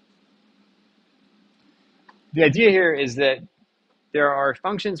 The idea here is that there are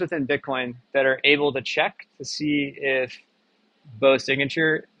functions within Bitcoin that are able to check to see if Beau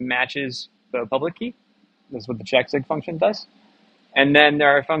signature matches Beau public key. That's what the checksig function does. And then there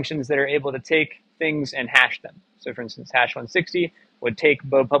are functions that are able to take things and hash them. So for instance, hash 160 would take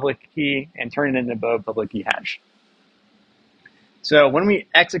Beau public key and turn it into Beau public key hash. So when we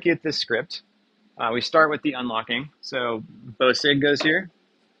execute this script, we start with the unlocking. So Beau sig goes here,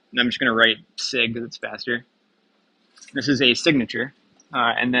 and I'm just going to write sig because it's faster. This is a signature,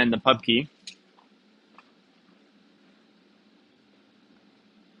 and then the pub key.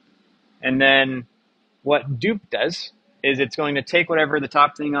 And then what dupe does is it's going to take whatever the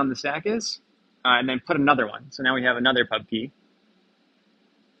top thing on the stack is, and then put another one. So now we have another pub key.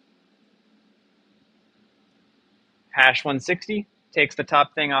 Hash 160 takes the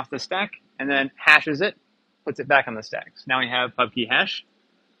top thing off the stack, and then hashes it, puts it back on the stack. So now we have pub key hash.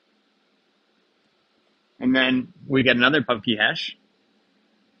 And then we get another pub key hash.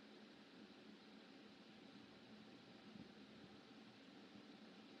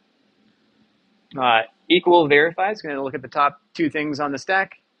 Equal verify is going to look at the top two things on the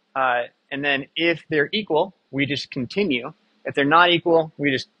stack. And then if they're equal, we just continue. If they're not equal, we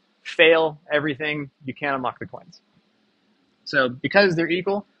just fail everything. You can't unlock the coins. So because they're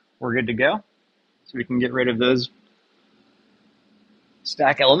equal, we're good to go. So we can get rid of those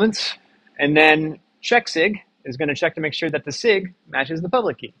stack elements. And then check sig is going to check to make sure that the sig matches the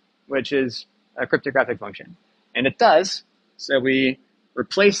public key, which is a cryptographic function. And it does. So we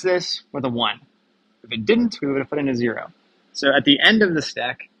replace this with a 1. If it didn't, we would have put in a 0. So at the end of the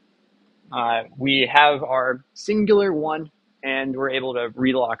stack, we have our singular 1 and we're able to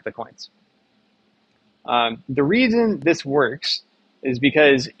relock the coins. The reason this works is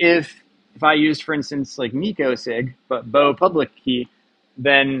because if I use, for instance, like Nico sig, but Beau public key,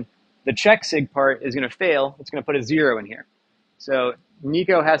 then the check sig part is going to fail. It's going to put a 0 in here. So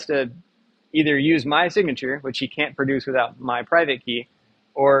Nico has to either use my signature, which he can't produce without my private key,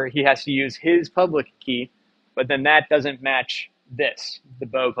 or he has to use his public key, but then that doesn't match this, the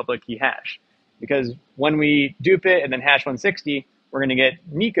Beau public key hash. Because when we dupe it and then hash 160, we're going to get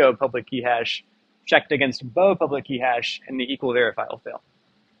Nico public key hash checked against Beau public key hash, and the equal verify will fail.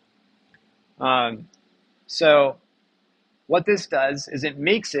 So what this does is it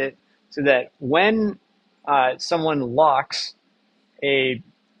makes it so that when someone locks a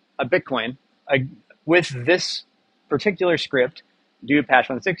Bitcoin with this particular script, dupe hash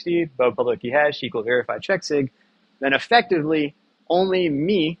 160, Beau public key hash, equal verify check sig, then effectively only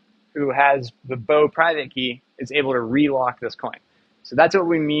me, who has the Beau private key, is able to relock this coin. So that's what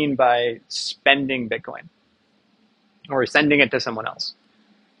we mean by spending Bitcoin, or sending it to someone else.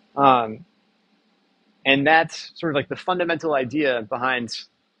 And that's sort of like the fundamental idea behind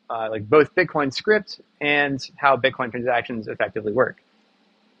like both Bitcoin script and how Bitcoin transactions effectively work.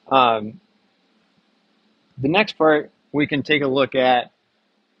 The next part, we can take a look at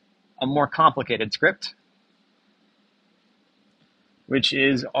a more complicated script, which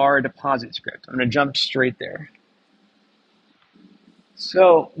is our deposit script. I'm going to jump straight there.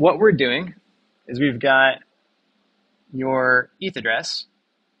 So what we're doing is we've got your ETH address,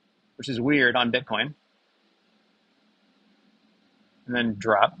 which is weird on Bitcoin, and then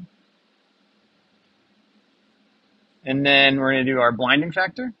drop. And then we're going to do our blinding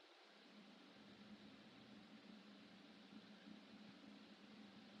factor.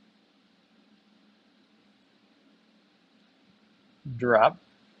 Drop.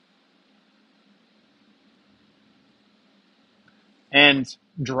 And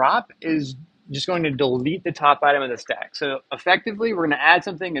drop is just going to delete the top item of the stack. So effectively, we're going to add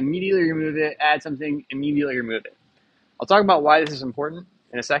something, immediately remove it, add something, immediately remove it. I'll talk about why this is important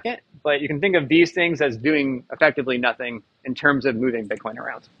in a second, but you can think of these things as doing effectively nothing in terms of moving Bitcoin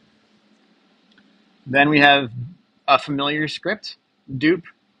around. Then we have a familiar script, dupe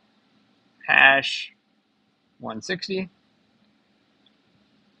hash 160,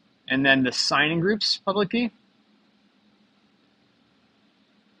 and then the signing group's public key.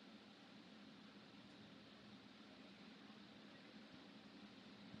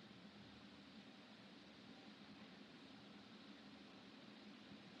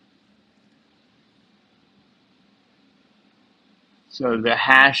 So the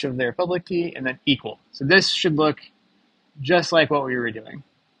hash of their public key, and then equal. So this should look just like what we were doing.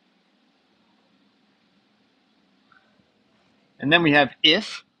 And then we have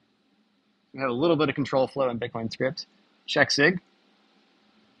if. We have a little bit of control flow in Bitcoin script. Check sig.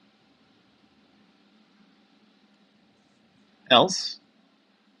 Else.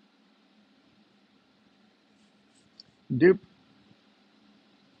 Dupe.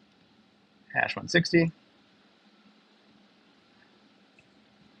 Hash 160.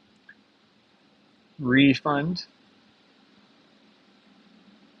 Refund.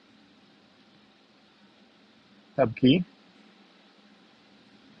 Pub key.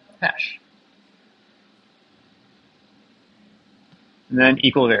 Hash. And then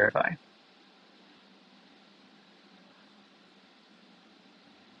equal verify.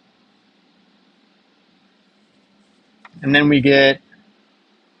 And then we get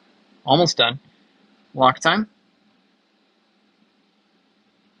almost done. Lock time.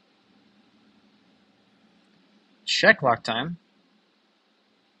 Check lock time.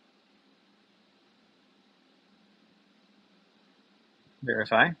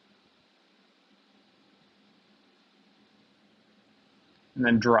 Verify. And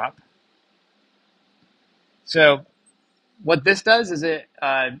then drop. So what this does is it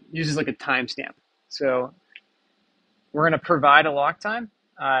uses like a timestamp. So we're going to provide a lock time.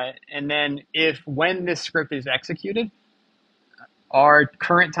 And then when this script is executed, our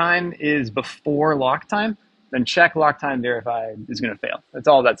current time is before lock time, then check lock time verify is going to fail. That's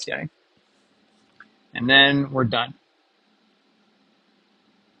all that's doing. And then we're done.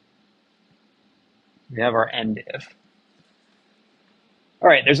 We have our end if. All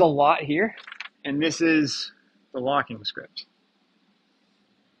right, there's a lot here, and this is the locking script.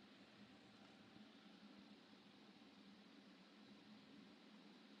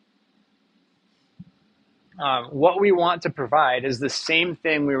 What we want to provide is the same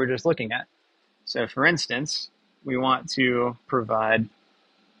thing we were just looking at. So for instance, we want to provide,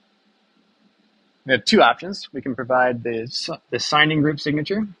 we have two options. We can provide the signing group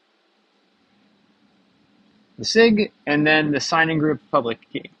signature, the SIG, and then the signing group public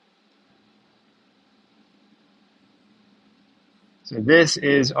key. So this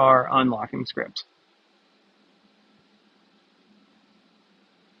is our unlocking script.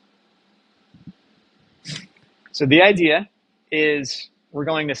 So the idea is we're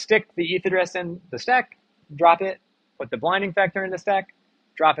going to stick the ETH address in the stack, drop it, put the blinding factor in the stack,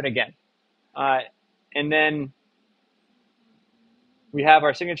 drop it again. And then we have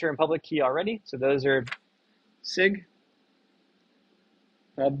our signature and public key already. So those are SIG,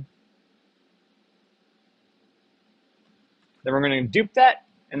 pub. Then we're going to dupe that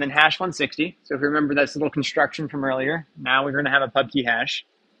and then hash 160. So if you remember this little construction from earlier, now we're going to have a pub key hash.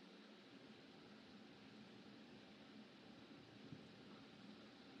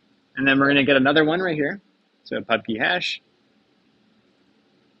 And then we're going to get another one right here. So pub key hash.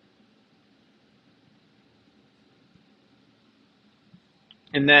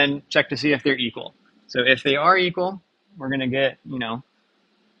 And then check to see if they're equal. So if they are equal, we're going to get, you know,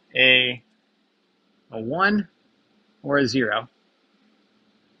 a 1 or a 0.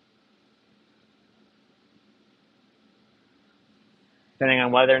 Depending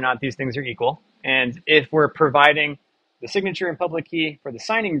on whether or not these things are equal. And if we're providing the signature and public key for the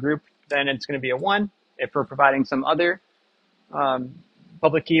signing group, then it's going to be a 1. If we're providing some other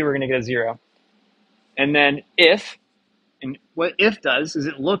public key, we're going to get a 0. And then if, and what if does is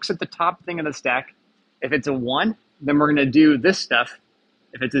it looks at the top thing of the stack. If it's a 1, then we're going to do this stuff.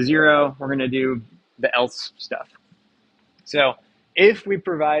 If it's a 0, we're going to do the else stuff. So if we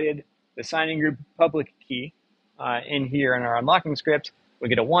provided the signing group public key in here in our unlocking script, we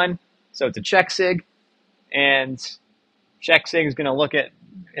get a 1. So it's a check sig, and check sig is going to look at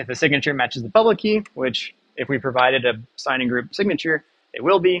if the signature matches the public key, which if we provided a signing group signature, it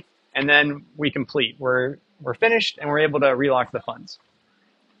will be, and then we complete. We're finished, and we're able to relock the funds.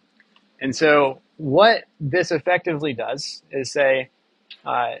 And so what this effectively does is say,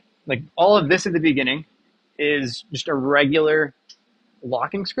 like all of this at the beginning is just a regular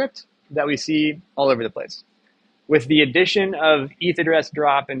locking script that we see all over the place, with the addition of ETH address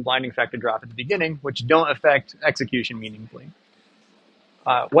drop and blinding factor drop at the beginning, which don't affect execution meaningfully.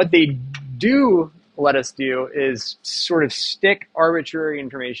 What they do let us do is sort of stick arbitrary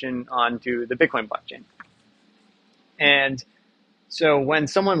information onto the Bitcoin blockchain. And so when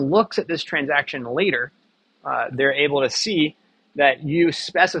someone looks at this transaction later, they're able to see that you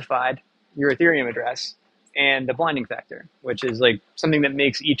specified your Ethereum address and the blinding factor, which is like something that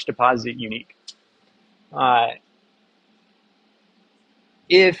makes each deposit unique.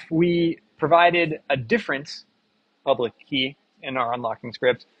 If we provided a different public key in our unlocking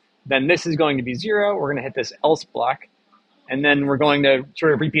script, then this is going to be 0. We're going to hit this else block, and then we're going to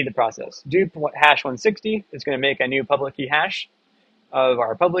sort of repeat the process. Dupe hash 160 is going to make a new public key hash of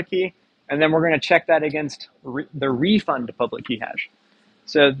our public key, and then we're going to check that against the refund public key hash.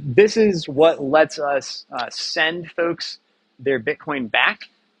 So this is what lets us send folks their Bitcoin back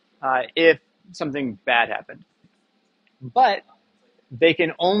if something bad happened. But they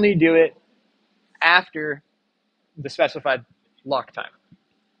can only do it after the specified lock time.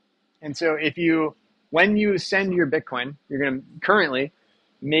 And so when you send your Bitcoin, you're going to currently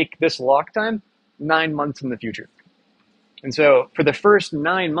make this lock time 9 months in the future. And so for the first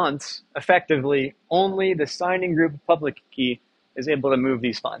 9 months, effectively, only the signing group public key is able to move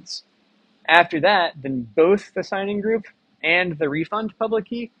these funds. After that, then both the signing group and the refund public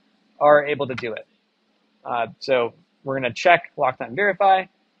key are able to do it. So we're going to check lock time verify.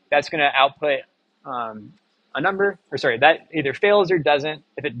 That's going to output a number, or sorry, that either fails or doesn't.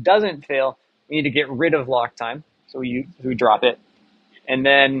 If it doesn't fail, we need to get rid of lock time. So we drop it. And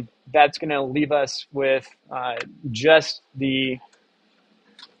then that's going to leave us with just the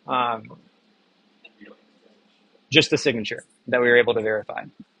signature that we were able to verify.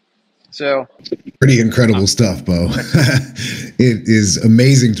 So pretty incredible stuff, Beau. It is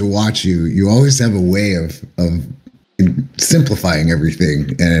amazing to watch you. You always have a way of simplifying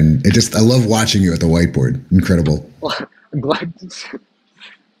everything, and I love watching you at the whiteboard. Incredible. Well, I'm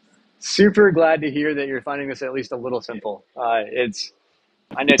super glad to hear that you're finding this at least a little simple.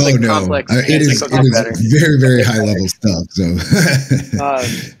 I know it's complex. It is very, very high level stuff. So,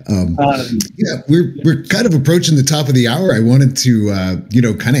 yeah, we're kind of approaching the top of the hour. I wanted to,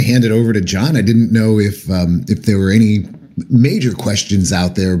 kind of hand it over to John. I didn't know if there were any major questions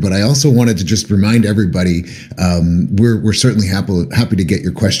out there, but I also wanted to just remind everybody we're certainly happy to get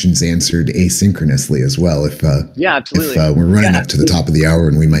your questions answered asynchronously as well. If absolutely. If we're running up to the top of the hour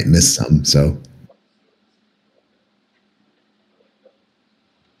and we might miss some, so.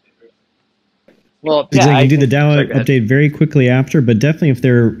 Well, I can do the DAO update very quickly after, but definitely if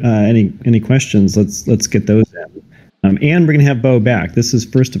there are any questions, let's get those And we're going to have Beau back. This is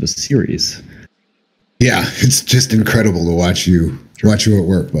first of a series. Yeah, it's just incredible to watch you at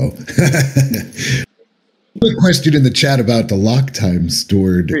work, Beau. Quick question in the chat about the lock time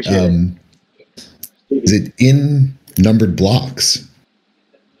stored. Is it in numbered blocks?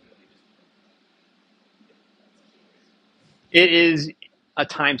 It is a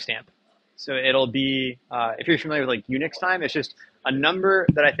timestamp. So it'll be, if you're familiar with like Unix time, it's just a number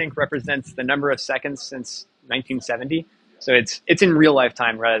that I think represents the number of seconds since 1970. So it's in real life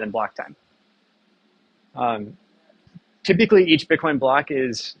time rather than block time. Typically, each Bitcoin block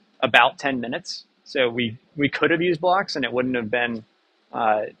is about 10 minutes. So we could have used blocks, and it wouldn't have been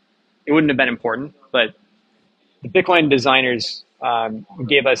important. But the Bitcoin designers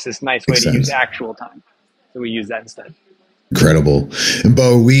gave us this nice way to use actual time, so we use that instead. Incredible. And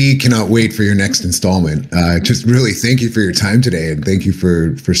Beau, we cannot wait for your next installment. Just really thank you for your time today, and thank you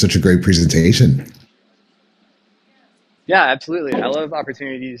for such a great presentation. Yeah, absolutely. I love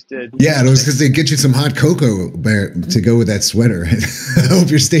opportunities to... Yeah, it was because they get you some hot cocoa to go with that sweater. I hope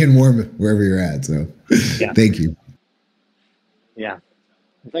you're staying warm wherever you're at. So yeah. Thank you. Yeah.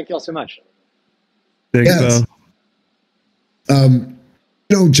 Well, thank you all so much. Thanks, Beau.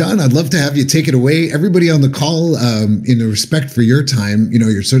 John, I'd love to have you take it away. Everybody on the call, in respect for your time,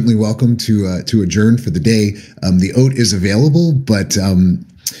 you're certainly welcome to adjourn for the day. The oat is available, but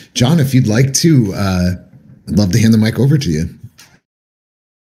John, if you'd like to, I'd love to hand the mic over to you.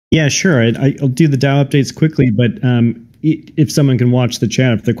 Yeah, sure. I'll do the DAO updates quickly, but if someone can watch the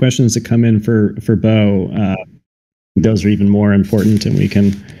chat, if the questions that come in for Beau, those are even more important, and we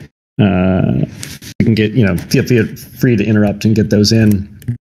can get, feel free to interrupt and get those in.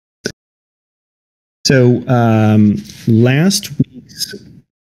 So last week's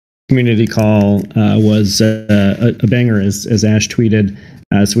community call was a banger, as Ash tweeted.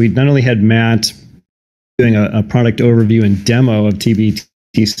 So we not only had Matt doing a product overview and demo of tBTC,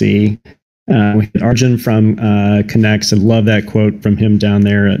 we had Arjun from Connects. I love that quote from him down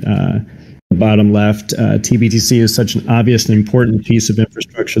there at the bottom left. tBTC is such an obvious and important piece of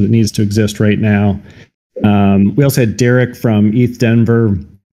infrastructure that needs to exist right now. We also had Derek from ETH Denver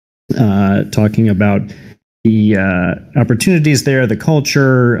talking about the opportunities there, the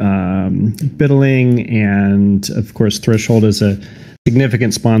culture, Biddling, and of course Threshold is a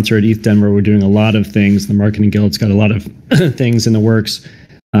significant sponsor at ETH Denver. We're doing a lot of things. The Marketing Guild's got a lot of things in the works,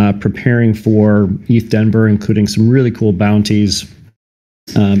 preparing for ETH Denver, including some really cool bounties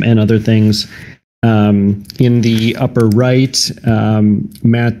and other things. In the upper right,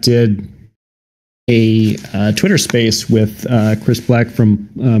 Matt did a Twitter space with Chris Black from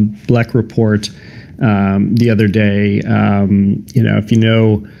Black Report the other day. If you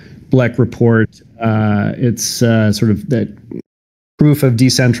know Black Report, it's sort of that proof of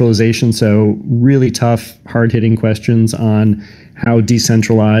decentralization. So really tough, hard-hitting questions on how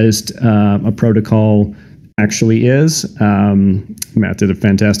decentralized a protocol actually is. Matt did a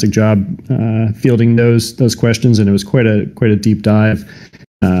fantastic job fielding those questions, and it was quite a deep dive.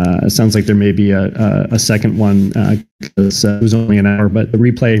 It sounds like there may be a second one because it was only an hour, but the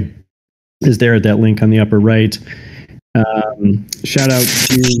replay is there at that link on the upper right. Shout out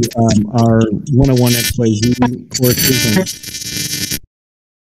to our 101 XYZ courses and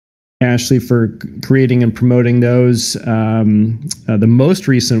Ashley for creating and promoting those. The most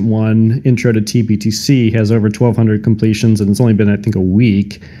recent one, Intro to tBTC, has over 1,200 completions, and it's only been, I think, a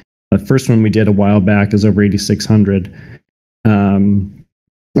week. The first one we did a while back is over 8,600.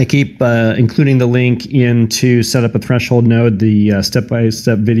 I keep including the link in to set up a Threshold node, the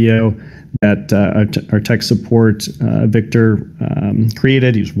step-by-step video that our tech support Victor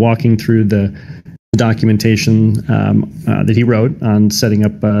created. He was walking through the documentation that he wrote on setting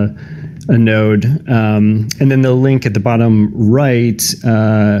up a node. And then the link at the bottom right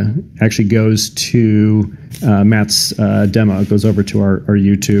actually goes to Matt's demo. It goes over to our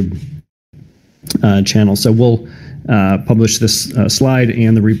YouTube channel. So we'll publish this slide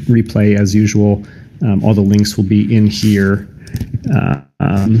and the replay as usual. All the links will be in here.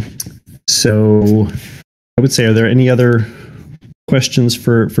 So I would say, are there any other questions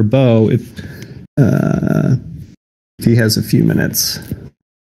for Beau if he has a few minutes?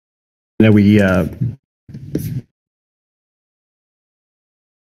 I know we had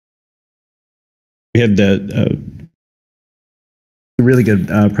a really good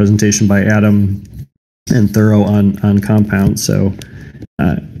presentation by Adam and thorough on Compound, so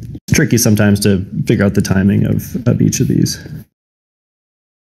it's tricky sometimes to figure out the timing of each of these.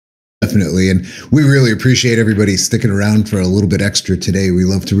 Definitely, and we really appreciate everybody sticking around for a little bit extra today. We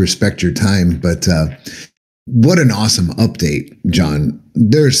love to respect your time, but what an awesome update, John.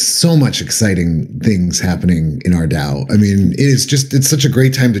 there's so much exciting things happening in our DAO. I mean, it's such a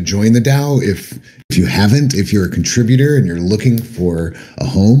great time to join the DAO. If you haven't, if you're a contributor and you're looking for a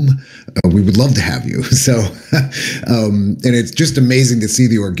home, we would love to have you. So, and it's just amazing to see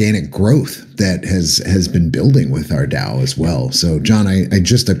the organic growth that has been building with our DAO as well. So, John, I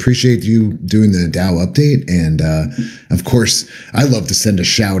just appreciate you doing the DAO update. And of course, I love to send a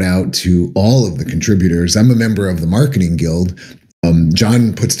shout out to all of the contributors. I'm a member of the Marketing Guild.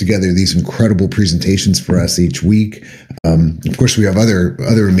 John puts together these incredible presentations for us each week. Of course, we have other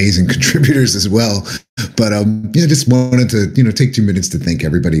amazing contributors as well. But just wanted to take 2 minutes to thank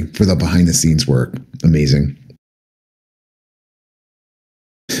everybody for the behind the scenes work. Amazing.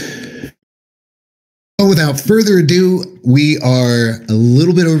 Well, without further ado, we are a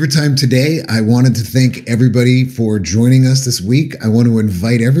little bit over time today. I wanted to thank everybody for joining us this week. I want to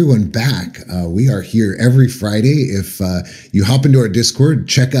invite everyone back. We are here every Friday. If you hop into our Discord,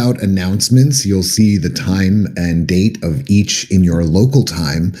 check out announcements. You'll see the time and date of each in your local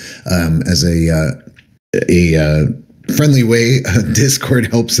time as a friendly way. Discord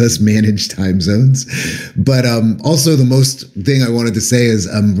helps us manage time zones. But also the most thing I wanted to say is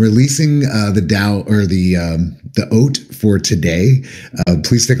I'm releasing the DAO or the oat for today.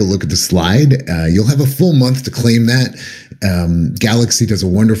 Please take a look at the slide. You'll have a full month to claim that. Galaxy does a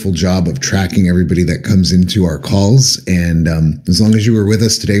wonderful job of tracking everybody that comes into our calls. And as long as you were with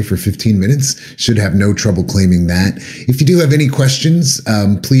us today for 15 minutes, should have no trouble claiming that. If you do have any questions,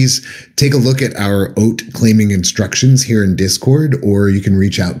 please take a look at our oat claiming instructions here in Discord, or you can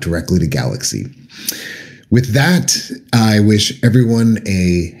reach out directly to Galaxy. With that, I wish everyone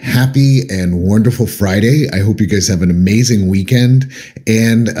a happy and wonderful Friday. I hope you guys have an amazing weekend,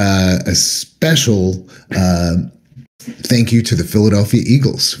 and a special thank you to the Philadelphia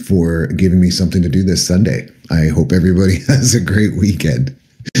Eagles for giving me something to do this Sunday. I hope everybody has a great weekend.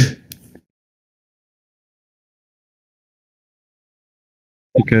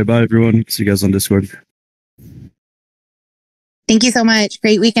 Okay, bye everyone. See you guys on Discord. Thank you so much.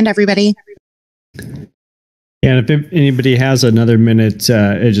 Great weekend, everybody. And if anybody has another minute,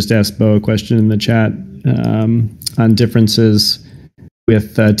 I just asked Beau a question in the chat on differences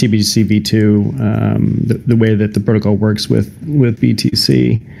with tBTC v2, the way that the protocol works with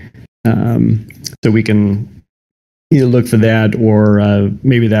BTC. So we can either look for that, or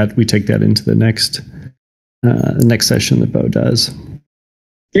maybe that we take that into the next session that Beau does.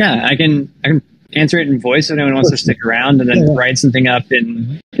 Yeah, I can answer it in voice if anyone wants to stick around, and then write something up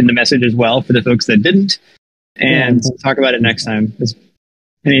in the message as well for the folks that didn't, and talk about it next time.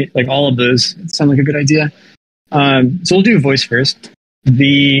 Like all of those sound like a good idea. So we'll do voice first.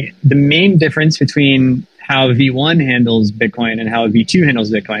 The main difference between how V1 handles Bitcoin and how V2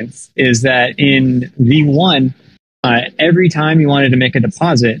 handles Bitcoin is that in V1, every time you wanted to make a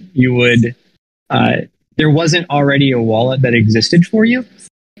deposit, you would there wasn't already a wallet that existed for you.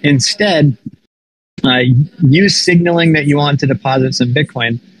 Instead, you signaling that you want to deposit some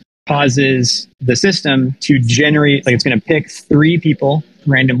Bitcoin causes the system to generate, like it's going to pick 3 people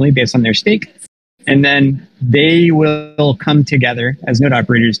randomly based on their stake, and then they will come together as node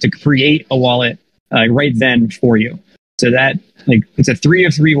operators to create a wallet right then for you. So that, like, it's a 3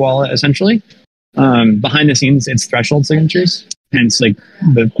 of 3 wallet essentially. Behind the scenes, it's threshold signatures, hence like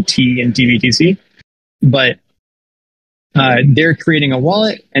the T in tBTC. But they're creating a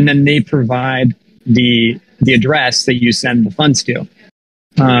wallet, and then they provide the address that you send the funds to.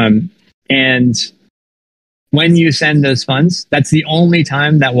 And when you send those funds, that's the only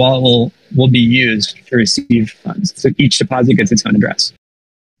time that wallet will be used to receive funds. So each deposit gets its own address.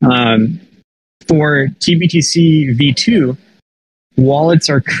 For tBTC v2, wallets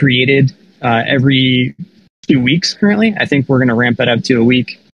are created every 2 weeks currently. I think we're going to ramp that up to a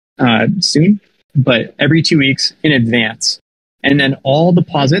week soon, but every 2 weeks in advance. And then all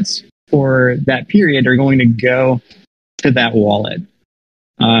deposits for that period are going to go to that wallet.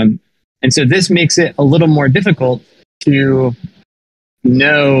 And so this makes it a little more difficult to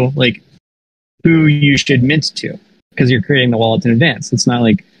know like who you should mint to, because you're creating the wallet in advance. It's not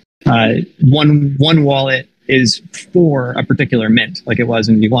like one wallet is for a particular mint like it was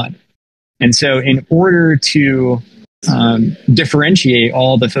in V1. And so in order to differentiate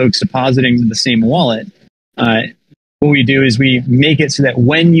all the folks depositing to the same wallet, what we do is we make it so that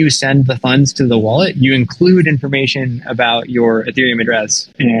when you send the funds to the wallet, you include information about your Ethereum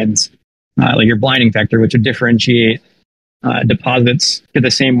address and like your blinding factor, which would differentiate deposits to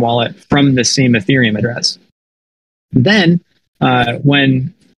the same wallet from the same Ethereum address. Then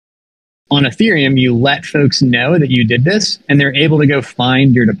when on Ethereum, you let folks know that you did this, and they're able to go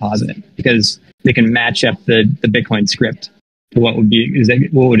find your deposit because they can match up the Bitcoin script. what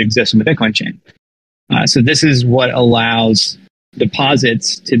would exist in the Bitcoin chain. So this is what allows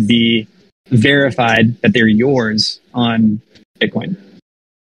deposits to be verified that they're yours on Bitcoin.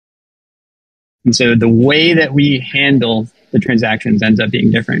 And so the way that we handle the transactions ends up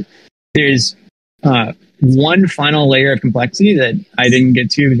being different. There's one final layer of complexity that I didn't get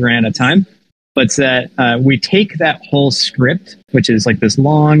to because we ran out of time, but it's that we take that whole script, which is like this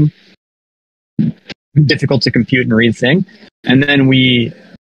long, difficult to compute and read thing, and then we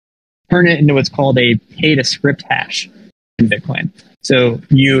turn it into what's called a pay-to-script hash in Bitcoin. So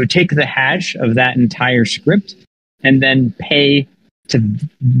you take the hash of that entire script and then pay to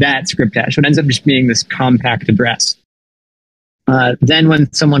that script hash. So it ends up just being this compact address. Then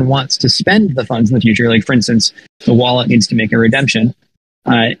when someone wants to spend the funds in the future, like for instance, the wallet needs to make a redemption,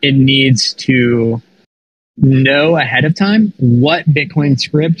 it needs to know ahead of time what Bitcoin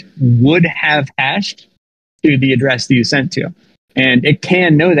script would have hashed to the address that you sent to. And it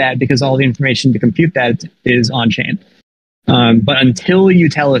can know that because all the information to compute that is on-chain. But until you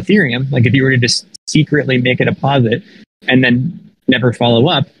tell Ethereum, like if you were to just secretly make a deposit and then never follow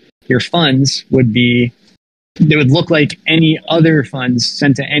up, your funds would look like any other funds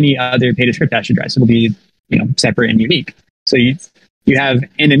sent to any other pay-to-script hash address. It'll be, separate and unique. So you have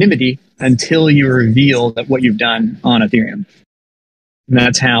anonymity until you reveal that what you've done on Ethereum. And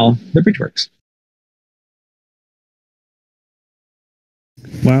that's how the bridge works.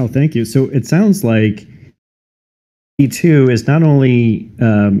 Wow, thank you. So it sounds like E2 is not only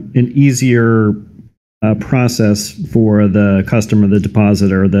an easier process for the customer, the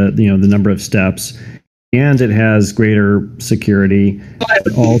depositor, the number of steps, and it has greater security,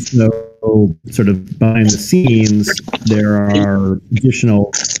 but also sort of behind the scenes, there are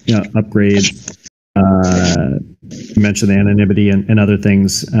additional upgrades. You mentioned the anonymity and other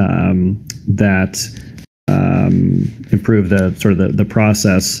things that improve the sort of the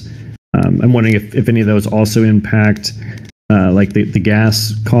process. I'm wondering if any of those also impact like the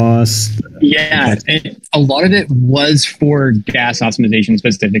gas costs. Yeah, a lot of it was for gas optimization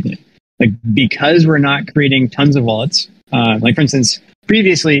specifically. Like because we're not creating tons of wallets. Like for instance,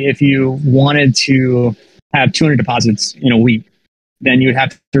 previously, if you wanted to have 200 deposits in a week, then you would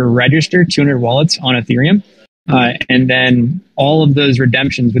have to register 200 wallets on Ethereum. And then all of those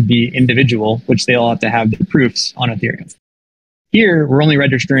redemptions would be individual, which they all have to have the proofs on Ethereum. Here, we're only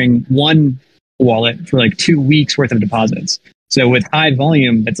registering one wallet for like 2 weeks worth of deposits. So with high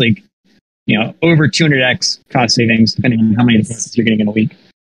volume, that's like, over 200x cost savings, depending on how many deposits you're getting in a week.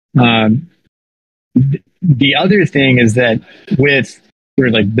 The other thing is that with sort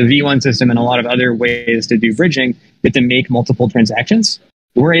of like the V1 system and a lot of other ways to do bridging, but to make multiple transactions,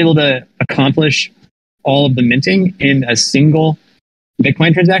 we're able to accomplish all of the minting in a single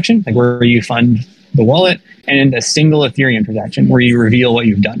Bitcoin transaction, like where you fund the wallet, and a single Ethereum transaction where you reveal what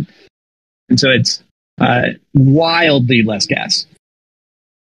you've done. And so it's wildly less gas.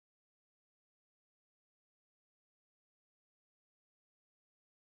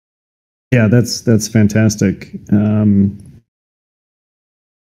 Yeah, that's fantastic. And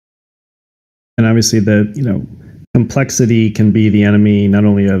obviously the complexity can be the enemy not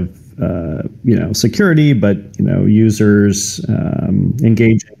only of security, but users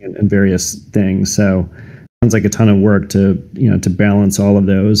engaging in various things. So sounds like a ton of work to balance all of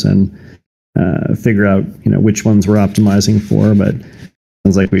those and figure out which ones we're optimizing for. But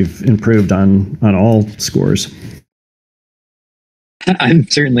sounds like we've improved on all scores. I'm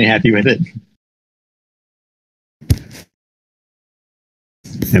certainly happy with it.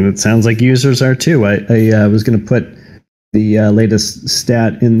 And it sounds like users are too. I was going to put the latest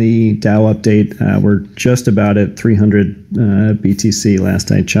stat in the DAO update. We're just about at 300 BTC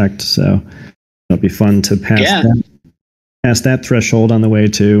last I checked. So it'll be fun to pass that threshold on the way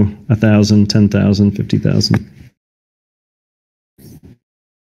to 1,000, 10,000, 50,000.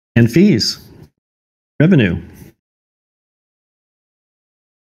 And fees, revenue.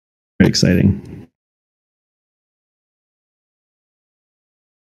 Very exciting.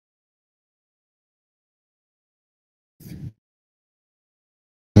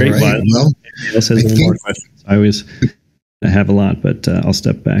 Great. Right, well, else has any more questions? I always have a lot, but I'll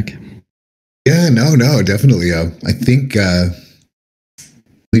step back. Yeah, no, definitely. I think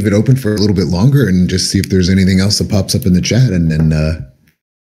leave it open for a little bit longer and just see if there's anything else that pops up in the chat, and then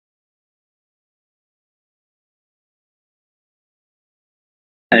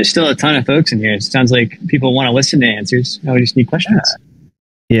there's still a ton of folks in here. It sounds like people want to listen to answers. Now we just need questions.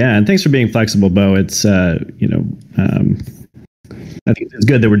 Yeah, and thanks for being flexible, Beau. It's I think it's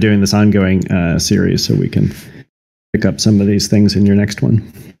good that we're doing this ongoing series so we can pick up some of these things in your next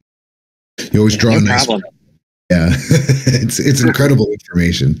one. You always draw a nice. Yeah, it's incredible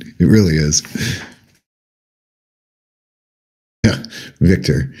information. It really is. Yeah,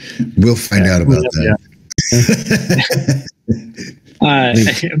 Victor, we'll find out about that.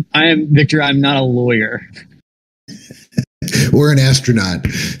 I am Victor. I'm not a lawyer or an astronaut.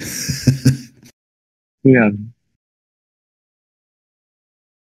 Yeah.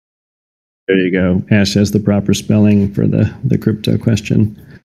 There you go. Ash has the proper spelling for the crypto question.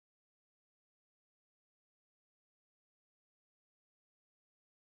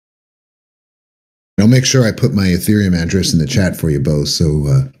 I'll make sure I put my Ethereum address in the chat for you, Beau, so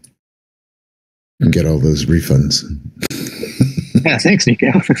you can get all those refunds. Yeah, thanks, Nico.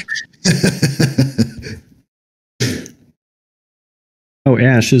 Oh,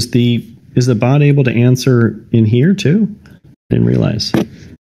 Ash, is the bot able to answer in here too? Didn't realize.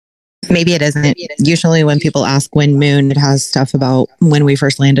 Maybe it isn't. Usually when people ask when moon, it has stuff about when we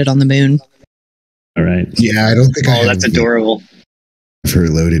first landed on the moon. All right. Yeah, I don't think that's adorable. For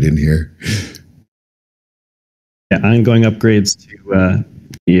loaded in here. Yeah, I'm going upgrades to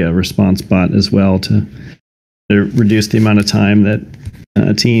the response bot as well to reduce the amount of time that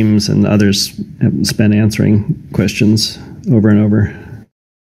teams and others have spent answering questions over and over.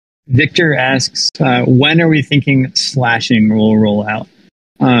 Victor asks, when are we thinking slashing will roll out?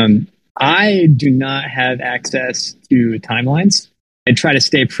 I do not have access to timelines. I try to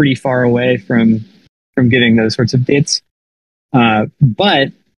stay pretty far away from giving those sorts of dates.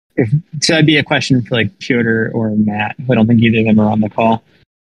 But so that'd be a question for like Piotr or Matt. I don't think either of them are on the call.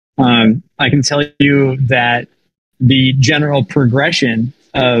 I can tell you that the general progression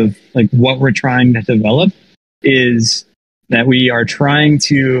of like what we're trying to develop is that we are trying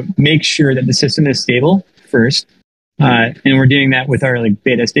to make sure that the system is stable first. And we're doing that with our like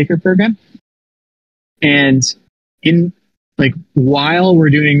beta staker program. And in like while we're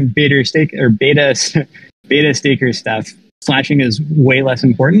doing beta staker stuff, slashing is way less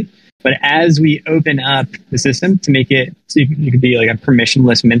important. But as we open up the system to make it so you could be like a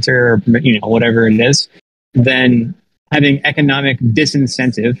permissionless minter or whatever it is, then having economic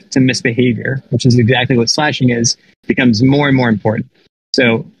disincentive to misbehavior, which is exactly what slashing is, becomes more and more important.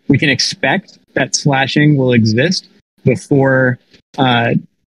 So we can expect that slashing will exist before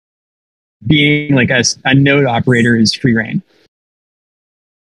being like a node operator is free reign.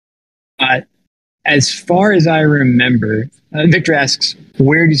 As far as I remember, Victor asks,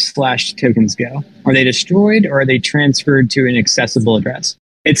 where do slash tokens go? Are they destroyed or are they transferred to an accessible address?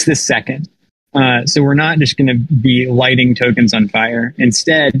 It's the second. So we're not just going to be lighting tokens on fire.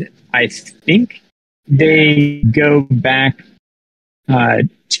 Instead, I think they go back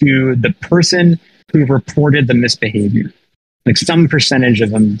to the person who reported the misbehavior. Like some percentage of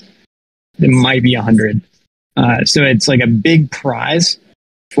them, it might be 100. So it's like a big prize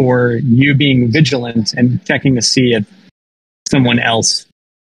for you being vigilant and checking to see if someone else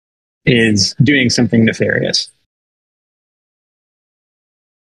is doing something nefarious.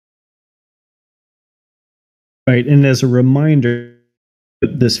 Right. And as a reminder,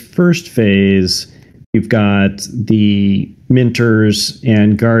 this first phase, you've got the minters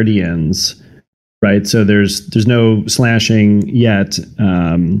and guardians, right? So there's no slashing yet.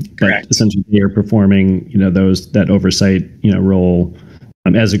 But essentially they are performing, that oversight, role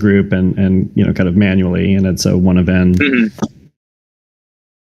as a group and kind of manually, and it's a one event.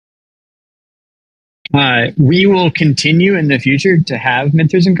 We will continue in the future to have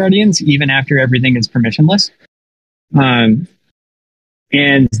minters and guardians even after everything is permissionless. And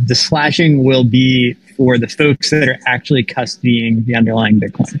the slashing will be for the folks that are actually custodying the underlying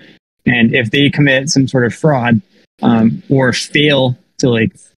Bitcoin. And if they commit some sort of fraud or fail to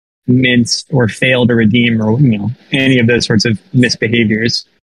like mint or fail to redeem or any of those sorts of misbehaviors,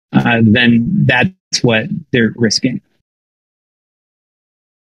 then that's what they're risking.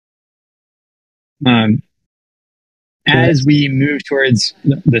 As we move towards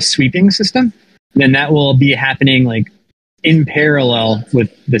the sweeping system, then that will be happening like in parallel with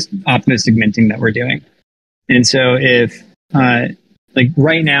this optimistic minting that we're doing. And so if like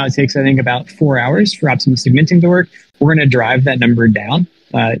right now it takes I think about 4 hours for optimistic minting to work, we're going to drive that number down.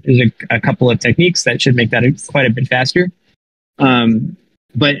 There's a couple of techniques that should make that quite a bit faster.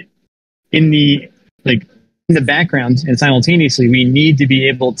 But in the background and simultaneously, we need to be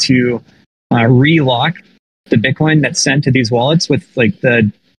able to relock the Bitcoin that's sent to these wallets with like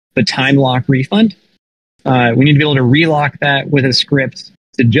the time lock refund. We need to be able to relock that with a script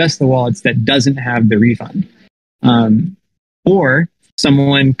to just the wallets that doesn't have the refund. Or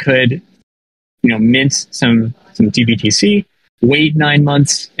someone could, mint some tBTC, wait 9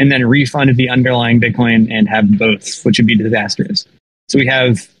 months, and then refund the underlying Bitcoin and have both, which would be disastrous. So we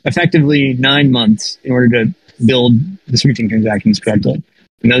have effectively 9 months in order to build the sweeping transactions correctly.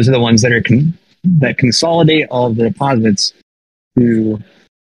 And those are the ones that are that consolidate all of the deposits to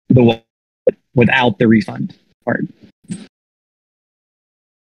the wallet without the refund part.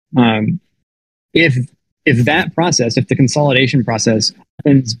 If that process, if the consolidation process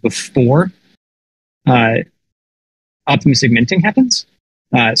happens before optimistic minting happens,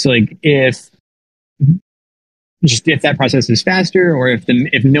 so like if that process is faster, or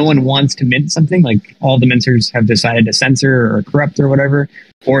if no one wants to mint something, like all the minters have decided to censor or corrupt or whatever,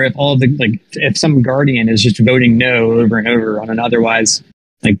 or if if some guardian is just voting no over and over on an otherwise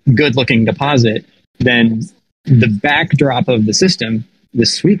like good looking deposit, then the backdrop of the system, the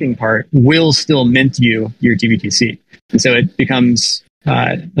sweeping part, will still mint you your tBTC. And so it becomes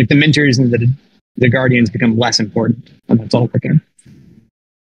like the minters and the guardians become less important, and that's all working.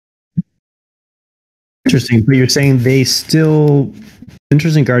 Interesting. But you're saying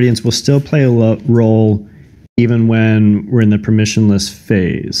interesting guardians will still play a role even when we're in the permissionless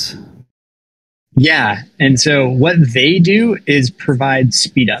phase. Yeah. And so what they do is provide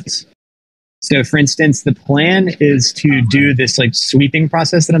speed ups. So for instance, the plan is to do this like sweeping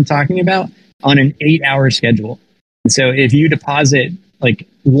process that I'm talking about on an 8-hour schedule. And so if you deposit like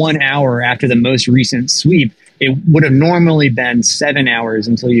 1 hour after the most recent sweep, it would have normally been 7 hours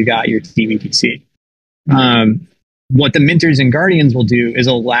until you got your tBTC. What the minters and guardians will do is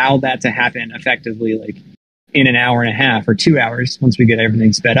allow that to happen effectively, like in an hour and a half or 2 hours once we get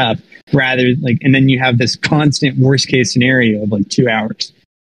everything sped up, and then you have this constant worst case scenario of like 2 hours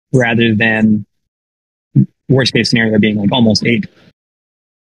rather than worst case scenario being like almost 8.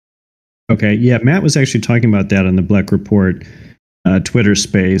 Okay. Yeah. Matt was actually talking about that on the Black Report Twitter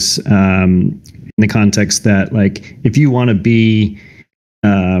space, in the context that like, if you want to be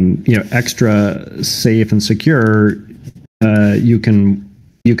extra safe and secure, you can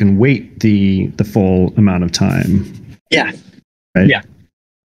wait the full amount of time. Yeah. Right? Yeah.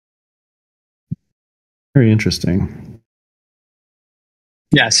 Very interesting.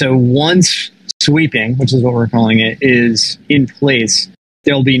 Yeah. So once sweeping, which is what we're calling it, is in place,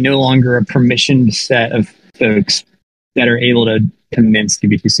 there'll be no longer a permissioned set of folks that are able to mint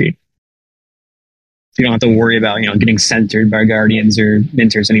tBTC. So you don't have to worry about, getting censored by guardians or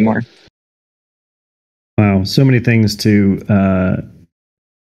minters anymore. Wow. So many things to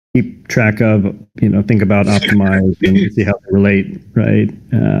keep track of, think about, optimize, and see how they relate, right?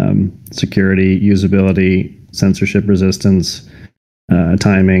 Security, usability, censorship resistance,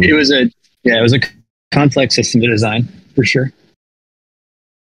 timing. It was a complex system to design, for sure.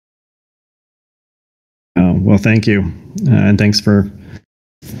 Oh, well, thank you. And thanks for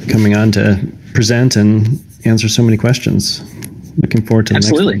coming on to present and answer so many questions. Looking forward to the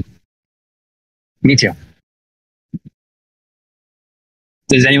next one. Me too.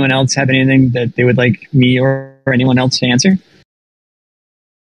 Does anyone else have anything that they would like me or anyone else to answer?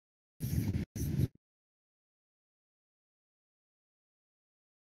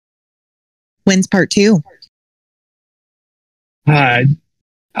 When's part 2? I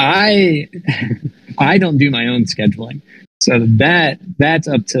don't do my own scheduling, so that's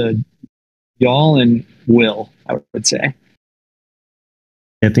up to y'all and Will, I would say.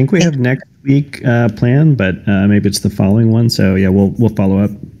 I think we have next week planned, but maybe it's the following one. So yeah, we'll follow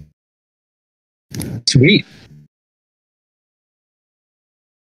up. Sweet.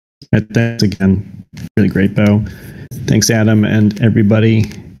 Thanks again. Really great, Beau. Thanks, Adam, and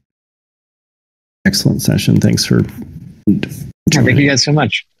everybody. Excellent session. Thanks for joining. Thank you guys so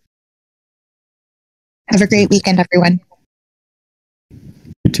much. Have a great weekend, everyone.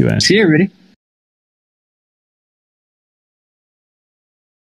 You too, Ash. See you, everybody.